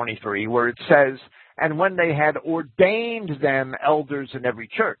 14:23, where it says, "And when they had ordained them elders in every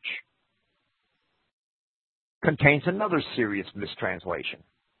church," contains another serious mistranslation.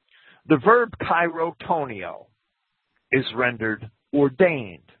 The verb kairotonio is rendered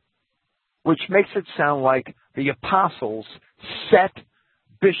ordained, which makes it sound like the apostles set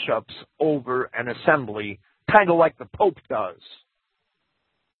bishops over an assembly, kind of like the Pope does.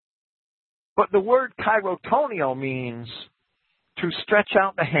 But the word kairotonio means to stretch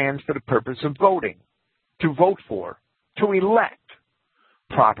out the hand for the purpose of voting, to vote for, to elect,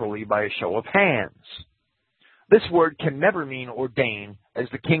 properly by a show of hands. This word can never mean ordain, as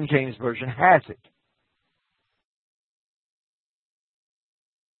the King James Version has it.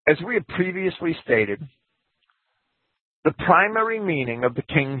 As we have previously stated, the primary meaning of the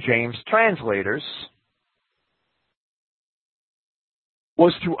King James translators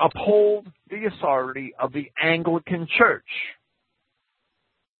was to uphold the authority of the Anglican Church,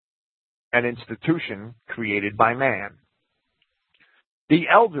 an institution created by man. The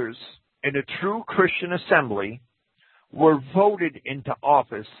elders in a true Christian assembly were voted into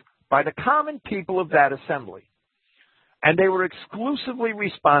office by the common people of that assembly, and they were exclusively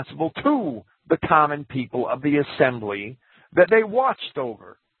responsible to the common people of the assembly that they watched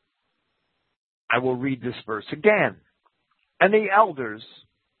over. I will read this verse again. And the elders,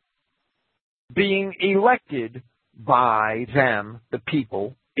 being elected by them, the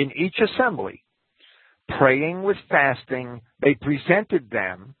people, in each assembly, praying with fasting, they presented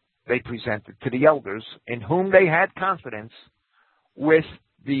to the elders, in whom they had confidence, with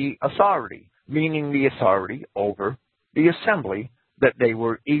the authority, meaning the authority over the assembly that they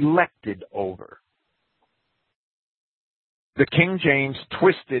were elected over. The King James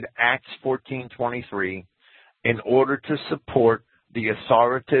twisted Acts 14:23 in order to support the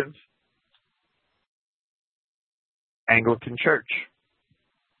authoritative Anglican Church.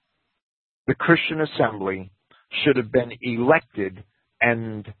 The Christian assembly should have been elected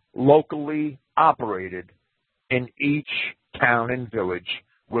and locally operated in each town and village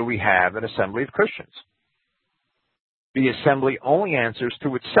where we have an assembly of Christians. The assembly only answers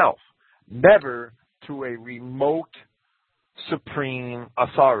to itself, never to a remote supreme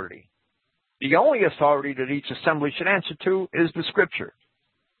authority. The only authority that each assembly should answer to is the Scripture.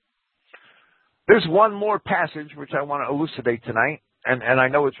 There's one more passage which I want to elucidate tonight, and I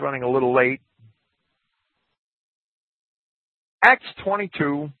know it's running a little late. Acts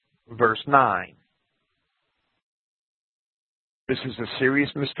 22, verse 9. This is a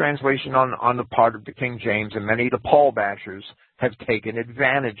serious mistranslation on the part of the King James, and many of the Paul bashers have taken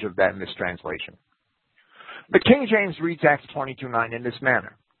advantage of that mistranslation. The King James reads Acts 22:9 in this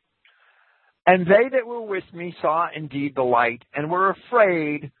manner. And they that were with me saw indeed the light, and were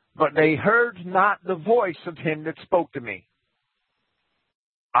afraid, but they heard not the voice of him that spoke to me.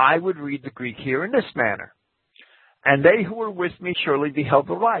 I would read the Greek here in this manner. And they who were with me surely beheld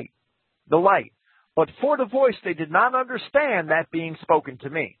the light. But for the voice they did not understand that being spoken to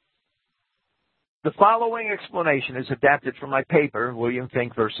me. The following explanation is adapted from my paper, William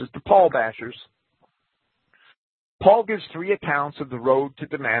Finck versus the Paul Bashers. Paul gives 3 accounts of the road to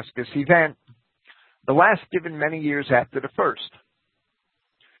Damascus event, the last given many years after the first.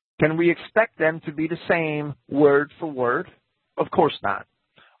 Can we expect them to be the same word for word? Of course not.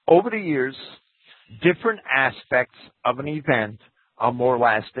 Over the years, different aspects of an event are more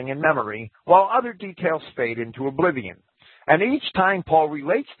lasting in memory, while other details fade into oblivion. And each time Paul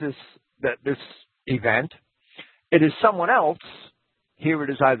relates this event, it is someone else, here it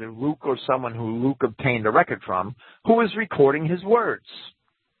is either Luke or someone who Luke obtained a record from, who is recording his words.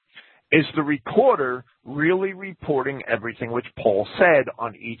 Is the recorder really reporting everything which Paul said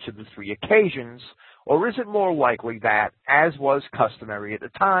on each of the 3 occasions, or is it more likely that, as was customary at the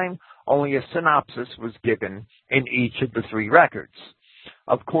time, only a synopsis was given in each of the 3 records?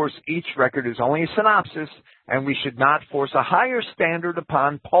 Of course, each record is only a synopsis, and we should not force a higher standard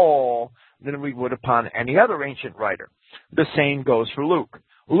upon Paul than we would upon any other ancient writer. The same goes for Luke.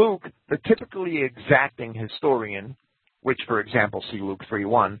 Luke, the typically exacting historian, which, for example, see Luke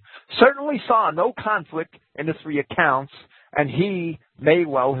 3:1, certainly saw no conflict in the 3 accounts, and he may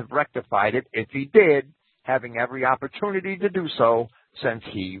well have rectified it if he did, having every opportunity to do so since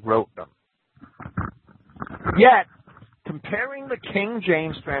he wrote them. Yet, comparing the King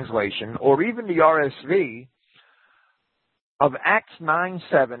James translation, or even the RSV, of Acts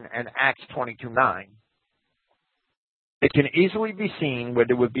 9:7 and Acts 22:9, it can easily be seen where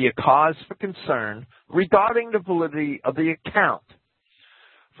there would be a cause for concern regarding the validity of the account,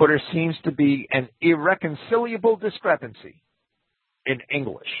 for there seems to be an irreconcilable discrepancy in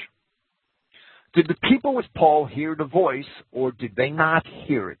English. Did the people with Paul hear the voice, or did they not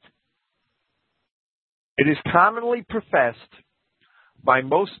hear it? It is commonly professed by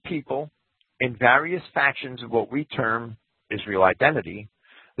most people in various factions of what we term Israel identity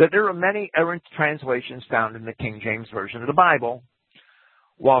that there are many errant translations found in the King James Version of the Bible,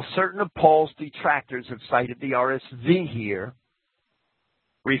 while certain of Paul's detractors have cited the RSV here,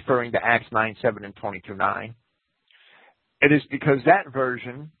 referring to Acts 9:7 and 22:9. It is because that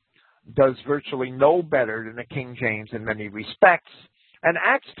version does virtually no better than the King James in many respects, and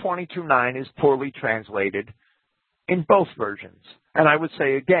Acts 22:9 is poorly translated in both versions. And I would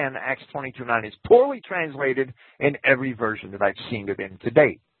say again, Acts 22:9 is poorly translated in every version that I've seen it in to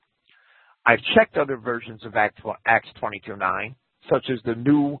date. I've checked other versions of Acts 22:9, such as the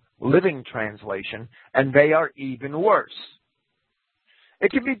New Living Translation, and they are even worse.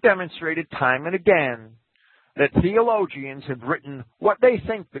 It can be demonstrated time and again that theologians have written what they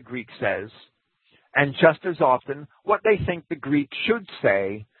think the Greek says, and just as often what they think the Greek should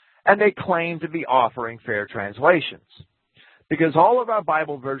say, and they claim to be offering fair translations. Because all of our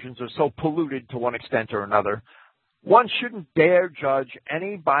Bible versions are so polluted to one extent or another, one shouldn't dare judge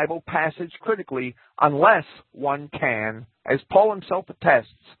any Bible passage critically unless one can, as Paul himself attests,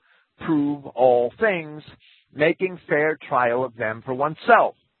 prove all things, making fair trial of them for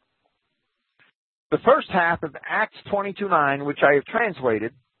oneself. The first half of Acts 22:9, which I have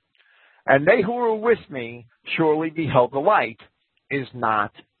translated, and they who were with me surely beheld the light, is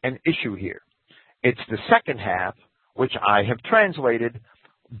not an issue here. It's the second half, which I have translated,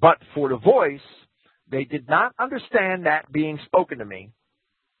 but for the voice, they did not understand that being spoken to me.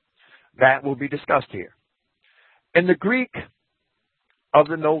 That will be discussed here. In the Greek of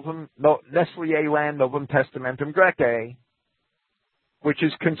the Nestle-Aland Novum Testamentum Graece, which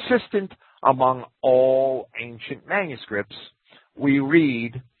is consistent among all ancient manuscripts, we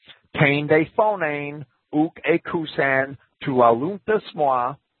read, Tain de phonein uk ekusan tu laluntas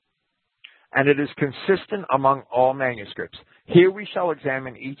moi, and it is consistent among all manuscripts. Here we shall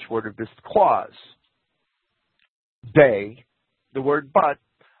examine each word of this clause. They, the word but,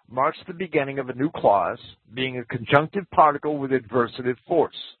 marks the beginning of a new clause, being a conjunctive particle with adversative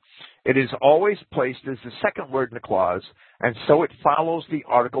force. It is always placed as the second word in the clause, and so it follows the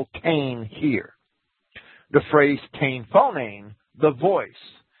article tain here. The phrase tain phonein, the voice,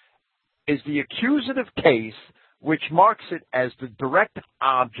 is the accusative case which marks it as the direct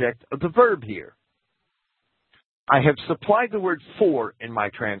object of the verb here. I have supplied the word for in my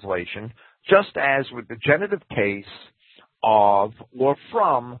translation, just as with the genitive case of or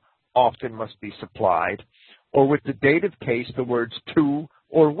from often must be supplied, or with the dative case the words to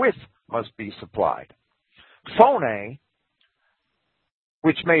or with must be supplied. Phone,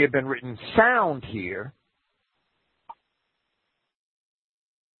 which may have been written sound here,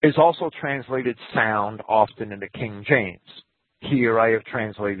 is also translated sound often in the King James. Here I have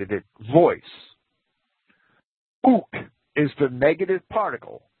translated it voice. Uk is the negative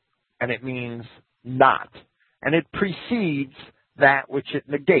particle, and it means not, and it precedes that which it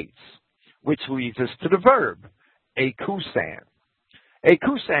negates, which leads us to the verb, ekusan.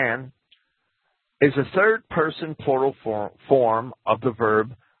 Ekusan is a third-person plural form of the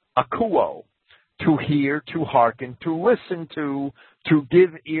verb akuo, to hear, to hearken, to listen to give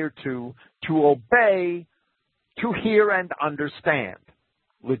ear to obey, to hear and understand,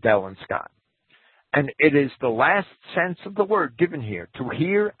 Liddell and Scott. And it is the last sense of the word given here, to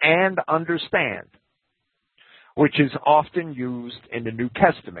hear and understand, which is often used in the New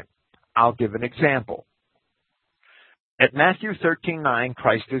Testament. I'll give an example. At Matthew 13:9,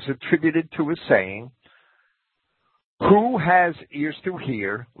 Christ is attributed to a saying, "Who has ears to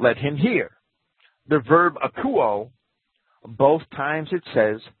hear, let him hear." The verb akuo, both times it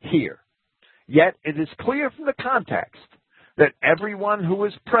says hear. Yet it is clear from the context that everyone who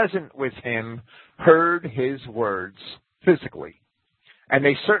was present with him heard his words physically. And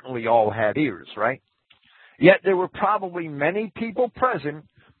they certainly all had ears, right? Yet there were probably many people present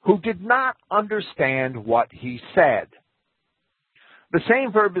who did not understand what he said. The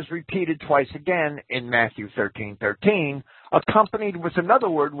same verb is repeated twice again in Matthew 13:13, accompanied with another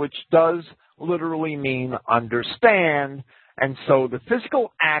word which does literally mean understand, and so the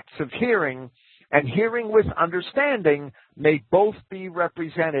physical acts of hearing and hearing with understanding may both be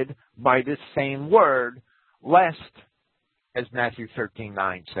represented by this same word, lest, as Matthew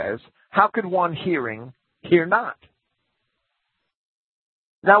 13:9 says, how could one hearing hear not?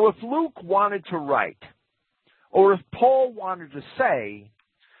 Now, if Luke wanted to write, or if Paul wanted to say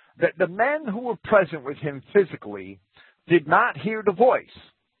that the men who were present with him physically did not hear the voice,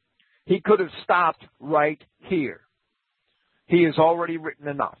 he could have stopped right here. He has already written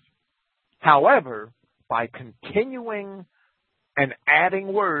enough. However, by continuing and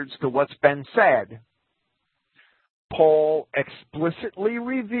adding words to what's been said, Paul explicitly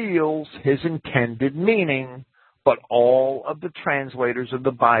reveals his intended meaning, but all of the translators of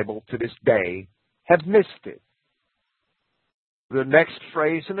the Bible to this day have missed it. The next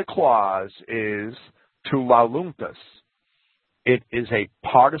phrase in the clause is to launtus. It is a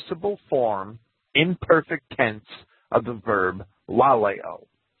participle form, imperfect tense of the verb laleo,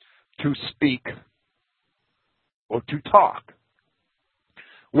 to speak or to talk.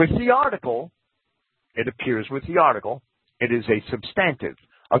 With the article, it appears with the article, it is a substantive,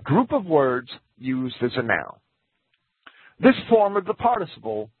 a group of words used as a noun. This form of the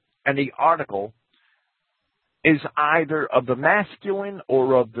participle and the article is either of the masculine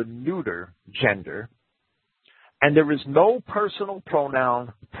or of the neuter gender, and there is no personal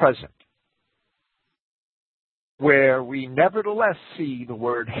pronoun present, where we nevertheless see the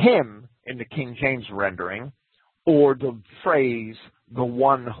word him in the King James rendering, or the phrase the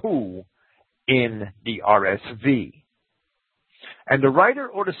one who in the RSV. And the writer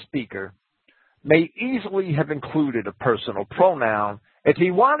or the speaker may easily have included a personal pronoun if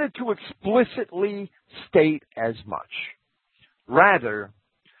he wanted to explicitly state as much. Rather,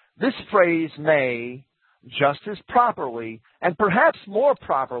 this phrase may, just as properly, and perhaps more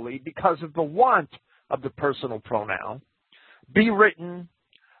properly because of the want of the personal pronoun, be written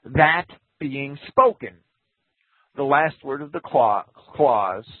that being spoken. The last word of the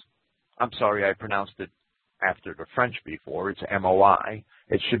clause, I'm sorry, I pronounced it after the French before. It's M-O-I.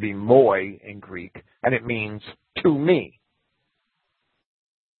 It should be moi in Greek, and it means to me.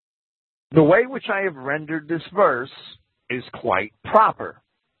 The way which I have rendered this verse is quite proper.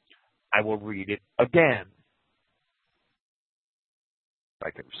 I will read it again. If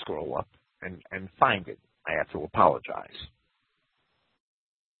I can scroll up and find it, I have to apologize.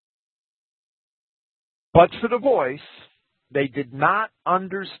 But for the voice, they did not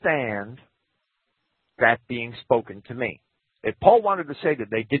understand that being spoken to me. If Paul wanted to say that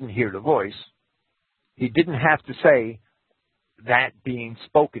they didn't hear the voice, he didn't have to say that being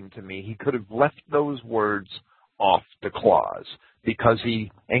spoken to me. He could have left those words off the clause. Because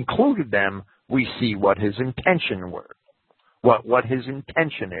he included them, we see what his intention were, what his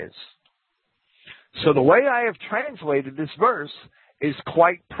intention is. So the way I have translated this verse is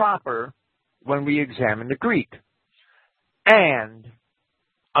quite proper when we examine the Greek. And,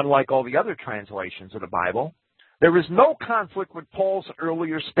 unlike all the other translations of the Bible, there is no conflict with Paul's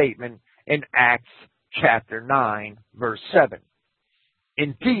earlier statement in Acts chapter 9, verse 7.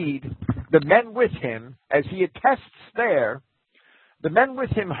 Indeed, the men with him, as he attests there, the men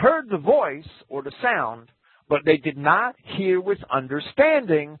with him heard the voice or the sound, but they did not hear with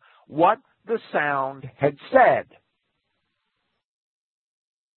understanding what the sound had said.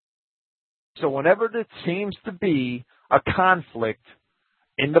 So whenever there seems to be a conflict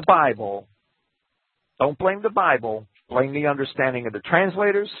in the Bible, don't blame the Bible, blame the understanding of the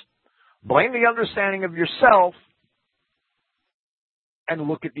translators, blame the understanding of yourself, and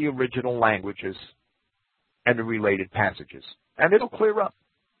look at the original languages and the related passages. And it'll clear up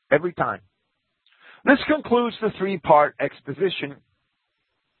every time. This concludes the three-part exposition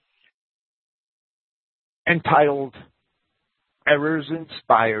entitled Errors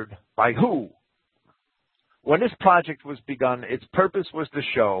Inspired by Who? When this project was begun, its purpose was to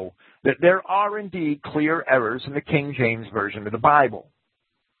show that there are indeed clear errors in the King James Version of the Bible.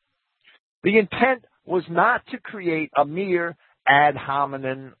 The intent was not to create a mere ad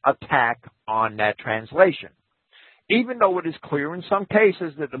hominem attack on that translation, even though it is clear in some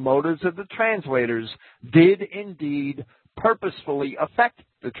cases that the motives of the translators did indeed purposefully affect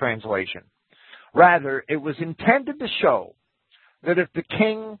the translation. Rather, it was intended to show that if the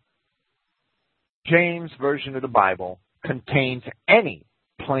King James Version of the Bible contains any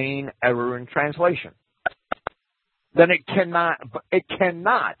plain error in translation, then it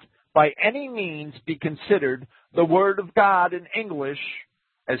cannot by any means be considered the Word of God in English,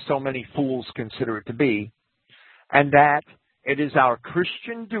 as so many fools consider it to be, and that it is our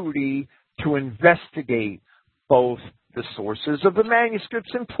Christian duty to investigate both the sources of the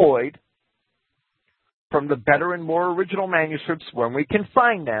manuscripts employed from the better and more original manuscripts when we can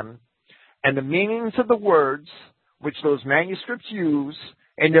find them, and the meanings of the words which those manuscripts use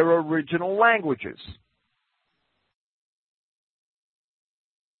in their original languages.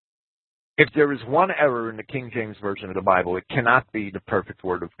 If there is one error in the King James Version of the Bible, it cannot be the perfect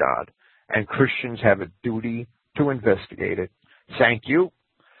Word of God, and Christians have a duty to investigate it. Thank you.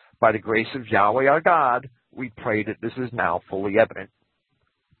 By the grace of Yahweh our God, we pray that this is now fully evident.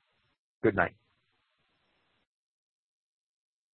 Good night.